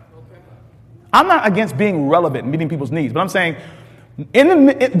 I'm not against being relevant and meeting people's needs, but I'm saying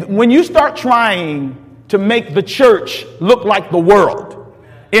when you start trying to make the church look like the world,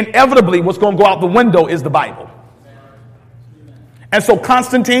 inevitably what's going to go out the window is the Bible. And so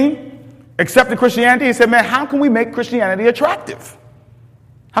Constantine accepted Christianity and said, man, how can we make Christianity attractive?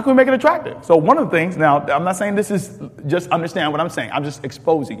 How can we make it attractive? So one of the things, now I'm not saying this is, just understand what I'm saying. I'm just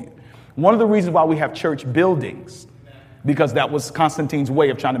exposing you. One of the reasons why we have church buildings, because that was Constantine's way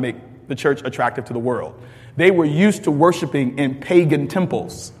of trying to make the church attractive to the world. They were used to worshiping in pagan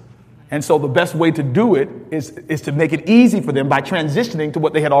temples. And so the best way to do it is to make it easy for them by transitioning to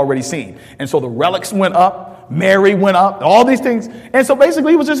what they had already seen. And so the relics went up, Mary went up, all these things. And so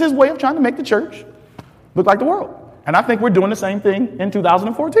basically it was just his way of trying to make the church look like the world. And I think we're doing the same thing in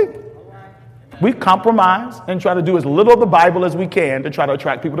 2014. We compromise and try to do as little of the Bible as we can to try to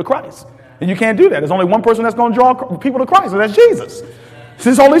attract people to Christ. And you can't do that. There's only one person that's going to draw people to Christ, and that's Jesus. It's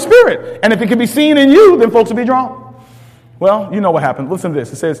his Holy Spirit. And if it can be seen in you, then folks will be drawn. Well, you know what happened. Listen to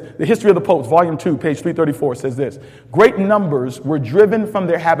this. It says, The History of the Popes, Volume 2, page 334, says this. Great numbers were driven from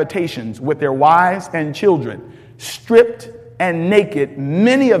their habitations with their wives and children, stripped and naked,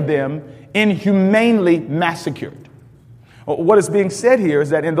 many of them inhumanely massacred. What is being said here is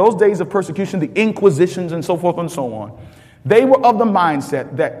that in those days of persecution, the Inquisitions and so forth and so on, they were of the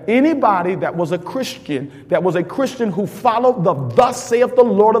mindset that anybody that was a Christian who followed the thus saith the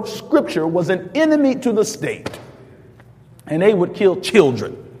Lord of Scripture was an enemy to the state. And they would kill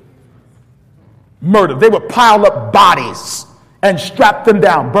children, murder. They would pile up bodies and strap them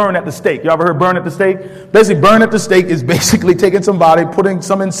down, burn at the stake. You ever heard burn at the stake? Basically, burn at the stake is basically taking somebody, putting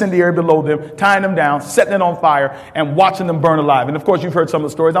some incendiary below them, tying them down, setting it on fire, and watching them burn alive. And of course, you've heard some of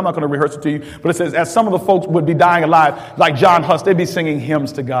the stories. I'm not going to rehearse it to you, but it says, as some of the folks would be dying alive, like John Huss, they'd be singing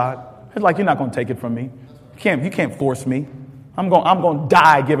hymns to God. It's like, you're not going to take it from me. You can't force me. I'm going to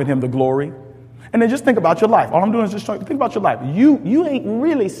die giving him the glory. And then just think about your life. All I'm doing is just think about your life. You ain't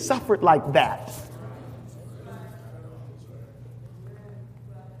really suffered like that.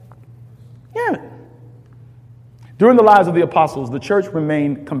 Yeah. During the lives of the apostles, the church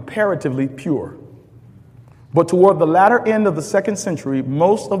remained comparatively pure. But toward the latter end of the 2nd century,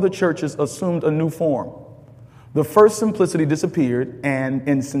 most of the churches assumed a new form. The first simplicity disappeared and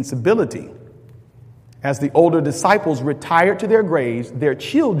insensibility. As the older disciples retired to their graves, their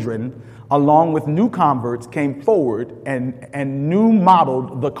children, along with new converts, came forward and new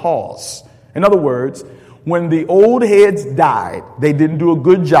modeled the cause. In other words, when the old heads died, they didn't do a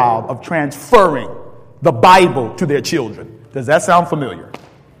good job of transferring the Bible to their children. Does that sound familiar?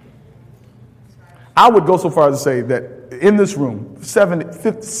 I would go so far as to say that in this room, 60 to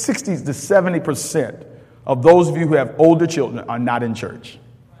 70% of those of you who have older children are not in church.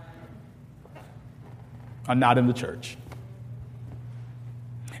 Are not in the church.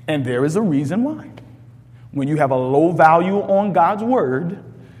 And there is a reason why. When you have a low value on God's word,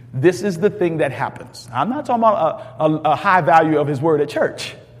 this is the thing that happens. I'm not talking about a high value of his word at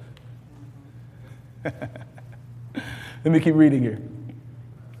church. Let me keep reading here.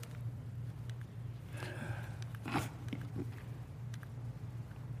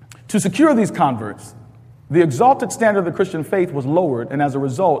 To secure these converts, The exalted standard of the Christian faith was lowered, and as a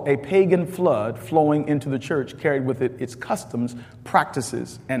result, a pagan flood flowing into the church carried with it its customs,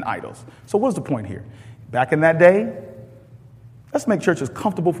 practices, and idols. So what's the point here? Back in that day, let's make church as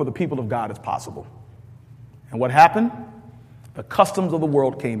comfortable for the people of God as possible. And what happened? The customs of the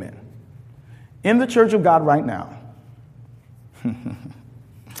world came in. In the church of God right now,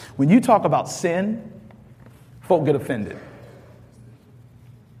 when you talk about sin, folk get offended.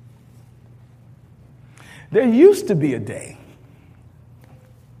 There used to be a day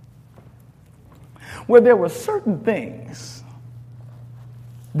where there were certain things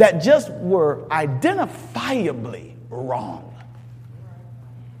that just were identifiably wrong.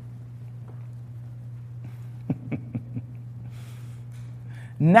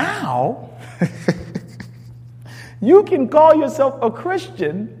 Now, you can call yourself a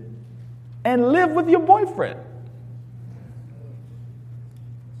Christian and live with your boyfriend.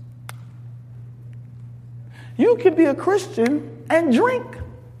 You can be a Christian and drink.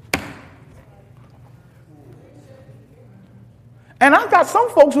 And I've got some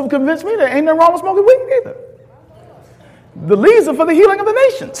folks who've convinced me there ain't nothing wrong with smoking weed either. The leaves are for the healing of the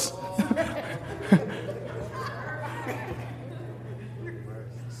nations.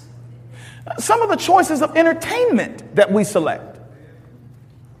 Some of the choices of entertainment that we select.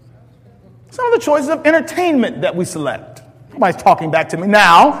 Nobody's talking back to me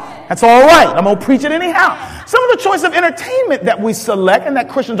now. That's all right. I'm going to preach it anyhow. Some of the choice of entertainment that we select and that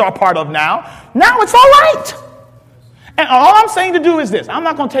Christians are a part of now it's all right. And all I'm saying to do is this. I'm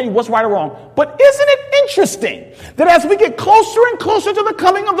not going to tell you what's right or wrong. But isn't it interesting that as we get closer and closer to the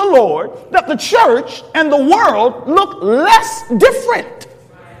coming of the Lord, that the church and the world look less different?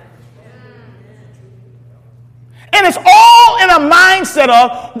 And it's all in a mindset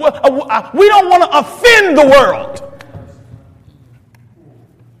of we don't want to offend the world.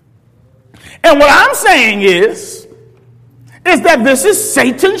 And what I'm saying is that this is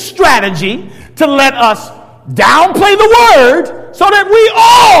Satan's strategy to let us downplay the word so that we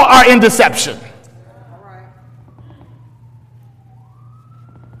all are in deception.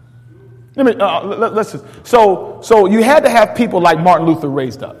 So you had to have people like Martin Luther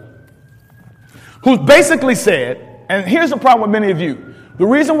raised up, who basically said, and here's the problem with many of you. The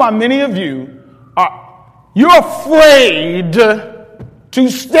reason why many of you you're afraid to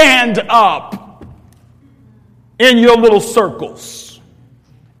stand up in your little circles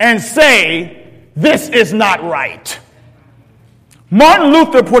and say, this is not right. Martin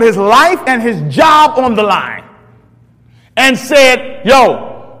Luther put his life and his job on the line and said,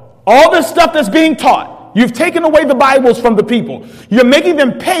 all this stuff that's being taught, you've taken away the Bibles from the people. You're making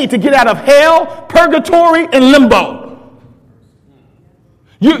them pay to get out of hell, purgatory, and limbo.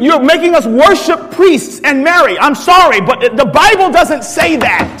 You're making us worship priests and Mary. I'm sorry, but the Bible doesn't say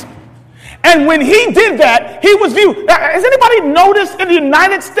that. And when he did that, he was viewed. Has anybody noticed in the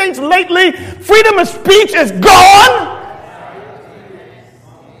United States lately, freedom of speech is gone?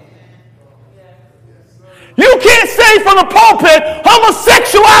 You can't say from the pulpit,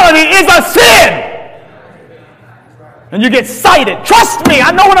 homosexuality is a sin. And you get cited. Trust me,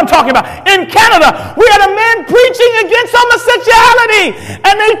 I know what I'm talking about. In Canada, we had a man preaching against homosexuality,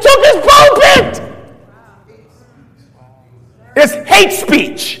 and they took his pulpit. It's hate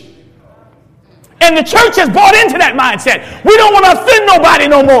speech. And the church has bought into that mindset. We don't want to offend nobody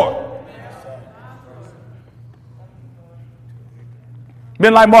no more.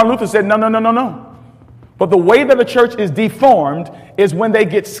 Men like Martin Luther said, no. But the way that the church is deformed is when they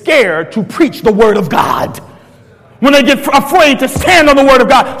get scared to preach the word of God. When they get afraid to stand on the word of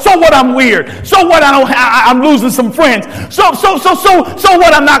God. So what, I'm weird. So what, I'm losing some friends. So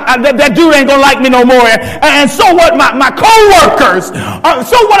what, I'm not, that dude ain't gonna like me no more. And so what, my co-workers.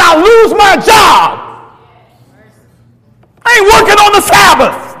 So what, I'll lose my job. I ain't working on the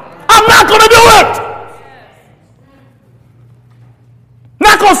Sabbath. I'm not gonna do it.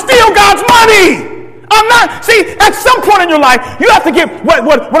 Not gonna steal God's money. I'm not. See, at some point in your life, you have to get what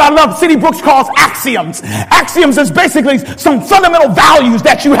I love, C.D. Brooks calls axioms. Axioms is basically some fundamental values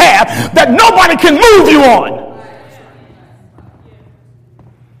that you have that nobody can move you on.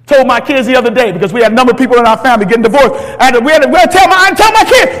 Told my kids the other day, because we had a number of people in our family getting divorced. And we had to tell my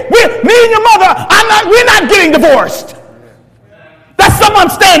kids, me and your mother, we're not getting divorced. That's something I'm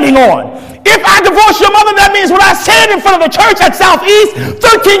standing on. If I divorce your mother, that means what I said in front of the church at Southeast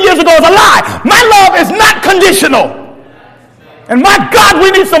 13 years ago is a lie. My love is not conditional. And my God, we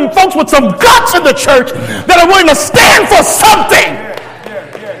need some folks with some guts in the church that are willing to stand for something.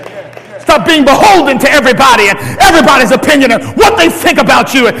 Stop being beholden to everybody and everybody's opinion and what they think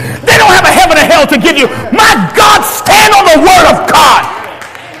about you. They don't have a heaven or hell to give you. My God, stand on the word of God.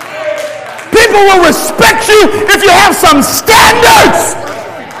 People will respect if you have some standards.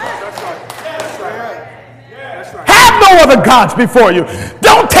 Have no other gods before you.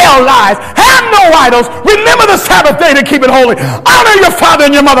 Don't tell lies. Have no idols. Remember the Sabbath day to keep it holy. Honor your father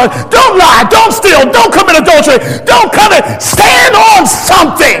and your mother. Don't lie. Don't steal. Don't commit adultery. Don't covet. Stand on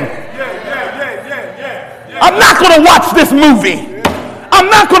something. I'm not going to watch this movie. I'm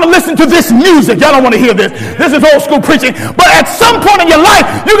not going to listen to this music. Y'all don't want to hear this. This is old school preaching. But at some point in your life,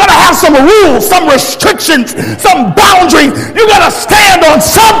 you're going to have some rules, some restrictions, some boundaries. You got to stand on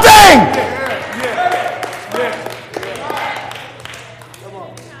something.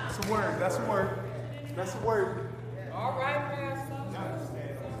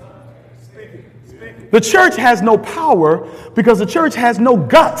 The church has no power because the church has no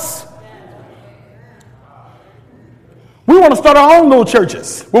guts. We want to start our own little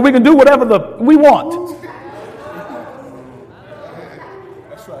churches where we can do whatever we want.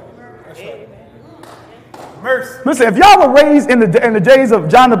 That's right. Mercy. Listen, if y'all were raised in the days of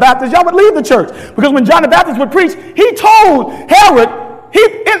John the Baptist, y'all would leave the church. Because when John the Baptist would preach, he told Herod,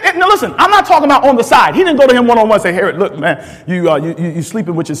 now listen, I'm not talking about on the side. He didn't go to him one-on-one and say, Herod, look, man, you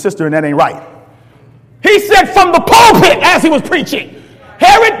sleeping with your sister and that ain't right. He said from the pulpit as he was preaching,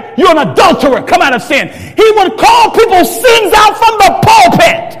 Herod, you're an adulterer. Come out of sin. He would call people's sins out from the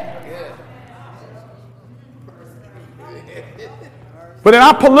pulpit. But in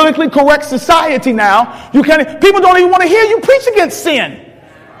our politically correct society now, people don't even want to hear you preach against sin.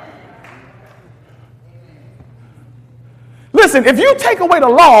 Listen, if you take away the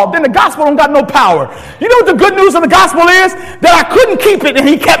law, then the gospel don't got no power. You know what the good news of the gospel is? That I couldn't keep it and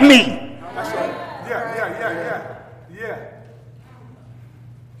he kept me. That's right. Yeah.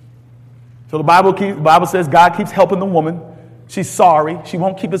 So the Bible says God keeps helping the woman. She's sorry. She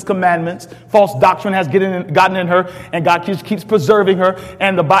won't keep his commandments. False doctrine has gotten in her, and God keeps preserving her.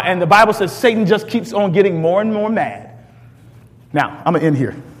 And the Bible says Satan just keeps on getting more and more mad. Now, I'm going to end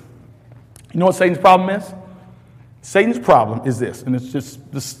here. You know what Satan's problem is? Satan's problem is this, and it's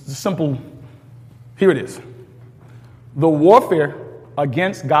just this simple. Here it is. The warfare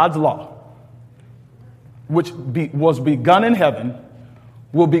against God's law, which was begun in heaven,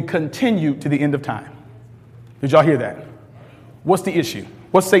 will be continued to the end of time. Did y'all hear that? What's the issue?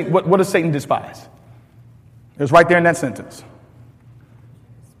 What does Satan despise? It's right there in that sentence.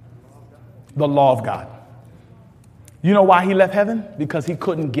 The law of God. You know why he left heaven? Because he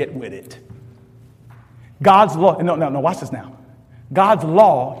couldn't get with it. God's law, no, watch this now. God's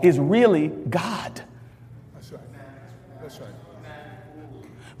law is really God. That's right.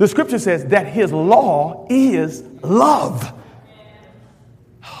 The scripture says that his law is love.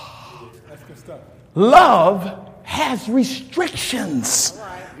 That's good stuff. Love has restrictions.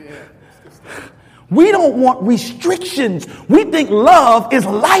 We don't want restrictions. We think love is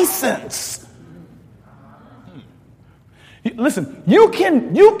license. Listen, you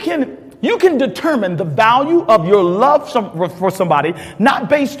can determine the value of your love for somebody not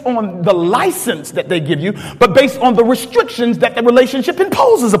based on the license that they give you, but based on the restrictions that the relationship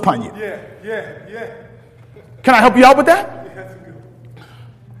imposes upon you. Yeah. Can I help you out with that?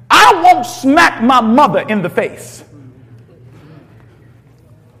 I won't smack my mother in the face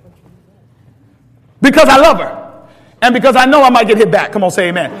because I love her and because I know I might get hit back. Come on, say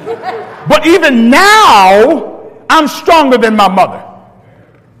amen. But even now, I'm stronger than my mother.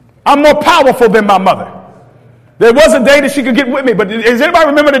 I'm more powerful than my mother. There was a day that she could get with me, but does anybody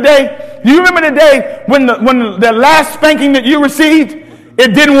remember the day? Do you remember the day when the last spanking that you received,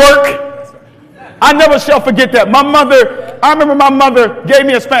 it didn't work? I never shall forget that. I remember my mother gave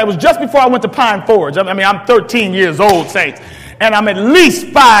me a spank. It was just before I went to Pine Forge. I mean, I'm 13 years old, saints. And I'm at least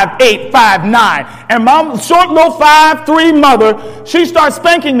 5'8", 5'9". And my short little 5'3" mother, she started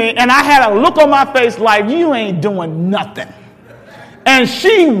spanking me, and I had a look on my face like, you ain't doing nothing. And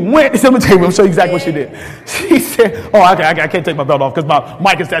she went, let me show you exactly what she did. She said, I can't take my belt off because my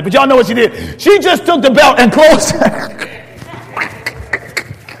mic is dead. But y'all know what she did. She just took the belt and closed.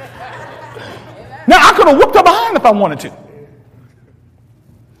 Now, I could have whooped her behind if I wanted to.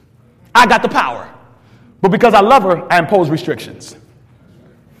 I got the power. But because I love her, I impose restrictions.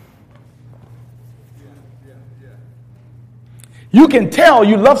 You can tell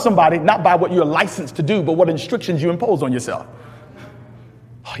you love somebody not by what you're licensed to do, but what restrictions you impose on yourself.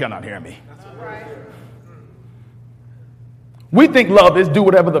 Oh, y'all not hearing me. We think love is do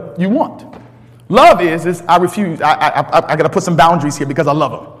whatever you want. Love is I refuse. I got to put some boundaries here because I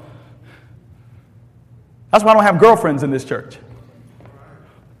love them. That's why I don't have girlfriends in this church.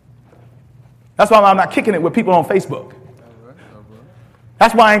 That's why I'm not kicking it with people on Facebook.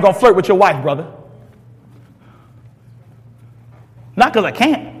 That's why I ain't going to flirt with your wife, brother. Not because I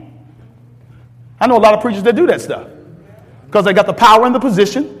can't. I know a lot of preachers that do that stuff because they got the power and the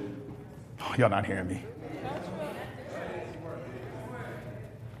position. Oh, y'all not hearing me.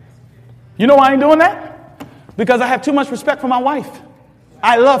 You know why I ain't doing that? Because I have too much respect for my wife.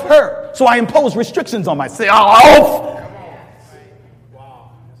 I love her, so I impose restrictions on myself.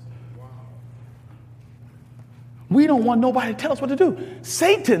 We don't want nobody to tell us what to do.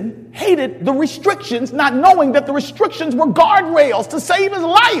 Satan hated the restrictions, not knowing that the restrictions were guardrails to save his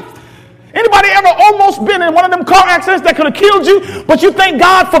life. Anybody ever almost been in one of them car accidents that could have killed you, but you thank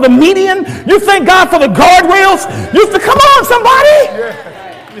God for the median? You thank God for the guardrails? You come on, somebody!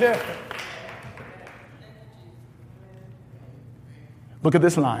 Yeah. Look at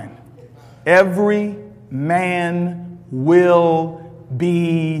this line. Every man will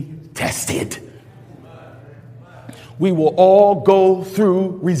be tested. We will all go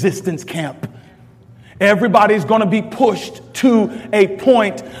through resistance camp. Everybody's going to be pushed to a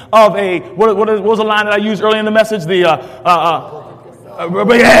point of what was the line that I used earlier in the message?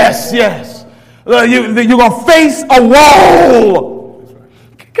 Yes. You're going to face a wall.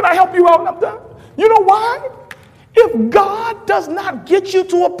 Can I help you out? I'm done. You know why? If God does not get you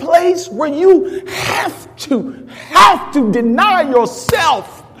to a place where you have to deny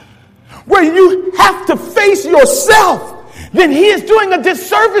yourself, where you have to face yourself, then he is doing a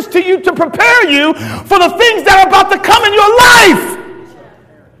disservice to you to prepare you for the things that are about to come in your life.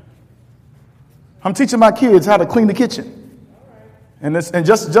 I'm teaching my kids how to clean the kitchen. And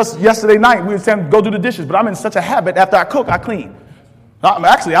just yesterday night, we were saying go do the dishes, but I'm in such a habit, after I cook, I clean.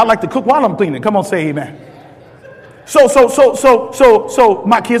 Actually, I like to cook while I'm cleaning. Come on, say amen. So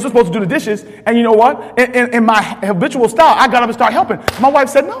my kids were supposed to do the dishes, and you know what? In my habitual style, I got up and started helping. My wife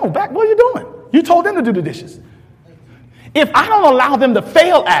said, "No, back, what are you doing? You told them to do the dishes." If I don't allow them to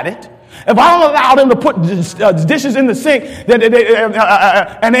fail at it, if I don't allow them to put dishes in the sink and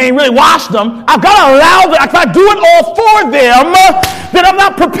they ain't really wash them, I've got to allow them. If I do it all for them, then I'm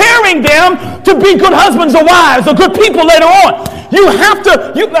not preparing them to be good husbands or wives or good people later on. You have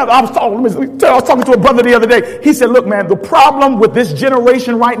to. I was talking to a brother the other day. He said, "Look, man, the problem with this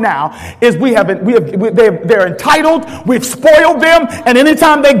generation right now is they're entitled. We've spoiled them, and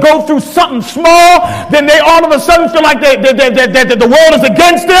anytime they go through something small, then they all of a sudden feel like that the world is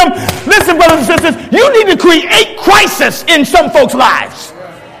against them." Listen, brothers and sisters, you need to create crisis in some folks' lives.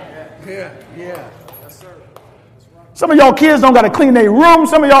 Some of y'all kids don't got to clean their room.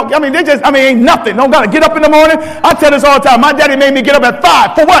 Some of y'all, ain't nothing. Don't got to get up in the morning. I tell this all the time. My daddy made me get up at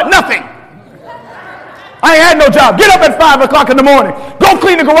 5. For what? Nothing. I ain't had no job. Get up at 5 o'clock in the morning. Go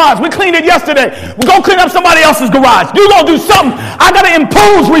clean the garage. We cleaned it yesterday. Go clean up somebody else's garage. You're going to do something. I got to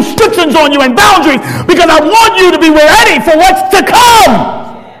impose restrictions on you and boundaries because I want you to be ready for what's to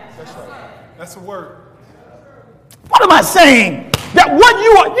come. That's a word. What am I saying? That what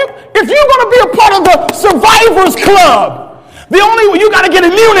if you're going to be a part of the survivors club, you got to get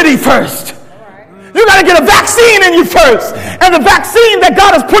immunity first. You got to get a vaccine in you first. And the vaccine that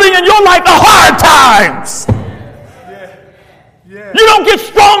God is putting in your life are hard times. You don't get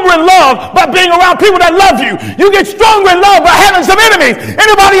stronger in love by being around people that love you. You get stronger in love by having some enemies.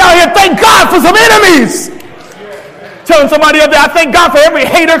 Anybody out here thank God for some enemies? Telling somebody up there, I thank God for every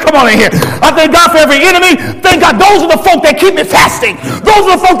hater. Come on in here. I thank God for every enemy. Thank God. Those are the folk that keep me fasting. Those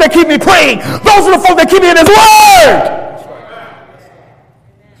are the folk that keep me praying. Those are the folk that keep me in his word.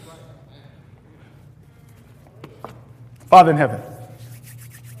 Father in heaven,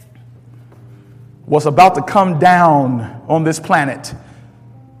 what's about to come down on this planet,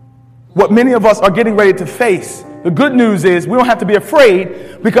 what many of us are getting ready to face, the good news is we don't have to be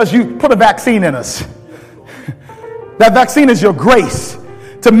afraid because you put a vaccine in us. That vaccine is your grace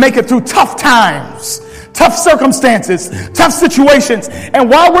to make it through tough times, tough circumstances, tough situations.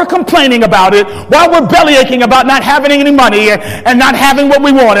 And while we're complaining about it, while we're bellyaching about not having any money and not having what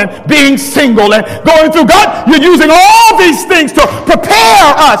we wanted, being single and going through, God, you're using all these things to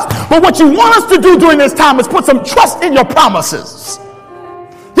prepare us. But what you want us to do during this time is put some trust in your promises.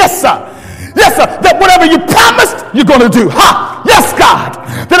 Yes, sir. Yes, sir. That whatever you promised, you're going to do. Yes, God.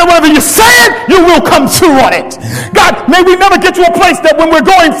 That whatever you said, you will come true on it. God, may we never get to a place that when we're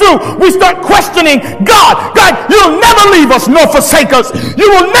going through, we start questioning God. God, you'll never leave us nor forsake us. You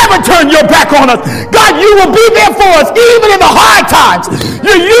will never turn your back on us. God, you will be there for us even in the hard times.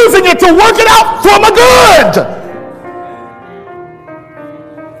 You're using it to work it out for my good.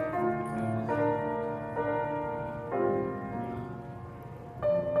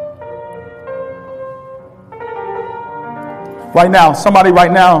 Right now, somebody right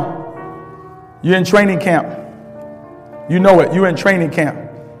now, you're in training camp. You know it. You're in training camp.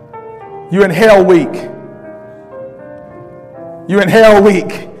 You're in hell week. You're in hell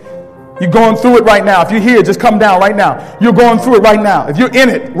week. You're going through it right now. If you're here, just come down right now. You're going through it right now. If you're in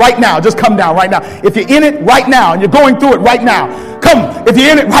it right now, just come down right now. If you're in it right now and you're going through it right now, come. If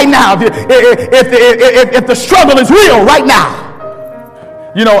you're in it right now, if the struggle is real right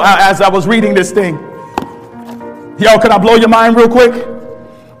now. You know, as I was reading this thing, yo, can I blow your mind real quick?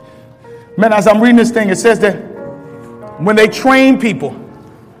 Man, as I'm reading this thing, it says that when they train people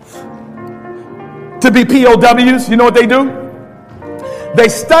to be POWs, you know what they do? They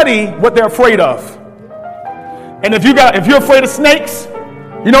study what they're afraid of. And if you're afraid of snakes,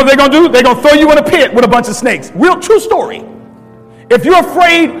 you know what they're going to do? They're going to throw you in a pit with a bunch of snakes. Real true story. If you're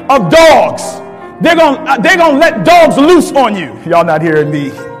afraid of dogs, they're going to let dogs loose on you. Y'all not hearing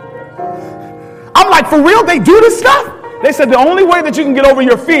me. I'm like, for real? They do this stuff? They said the only way that you can get over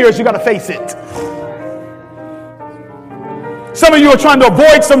your fear is you got to face it. Some of you are trying to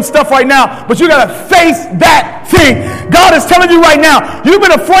avoid some stuff right now, but you got to face that thing. God is telling you right now, you've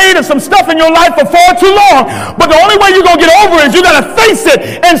been afraid of some stuff in your life for far too long, but the only way you're going to get over it is you got to face it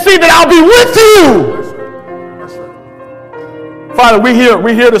and see that I'll be with you. Father,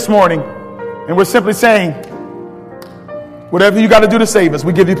 we're here this morning, and we're simply saying, whatever you got to do to save us,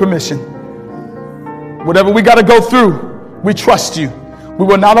 we give you permission. Whatever we got to go through, we trust you. We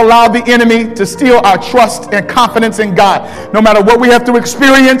will not allow the enemy to steal our trust and confidence in God. No matter what we have to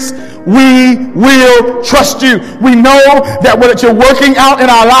experience, we will trust you. We know that what you're working out in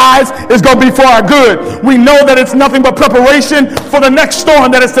our lives is going to be for our good. We know that it's nothing but preparation for the next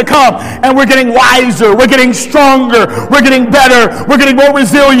storm that is to come. And we're getting wiser. We're getting stronger. We're getting better. We're getting more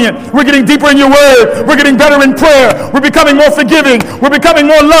resilient. We're getting deeper in your word. We're getting better in prayer. We're becoming more forgiving. We're becoming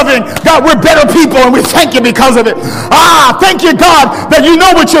more loving. God, we're better people, and we thank you because of it. Thank you, God, that you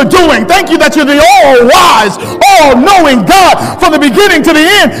know what you're doing. Thank you that you're the all-wise, all-knowing God. From the beginning to the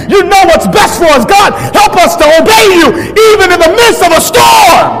end, you know what's best for us. God, help us to obey you even in the midst of a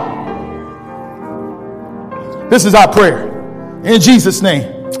storm. This is our prayer. In Jesus' name,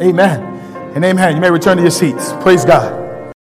 amen and amen. You may return to your seats. Praise God.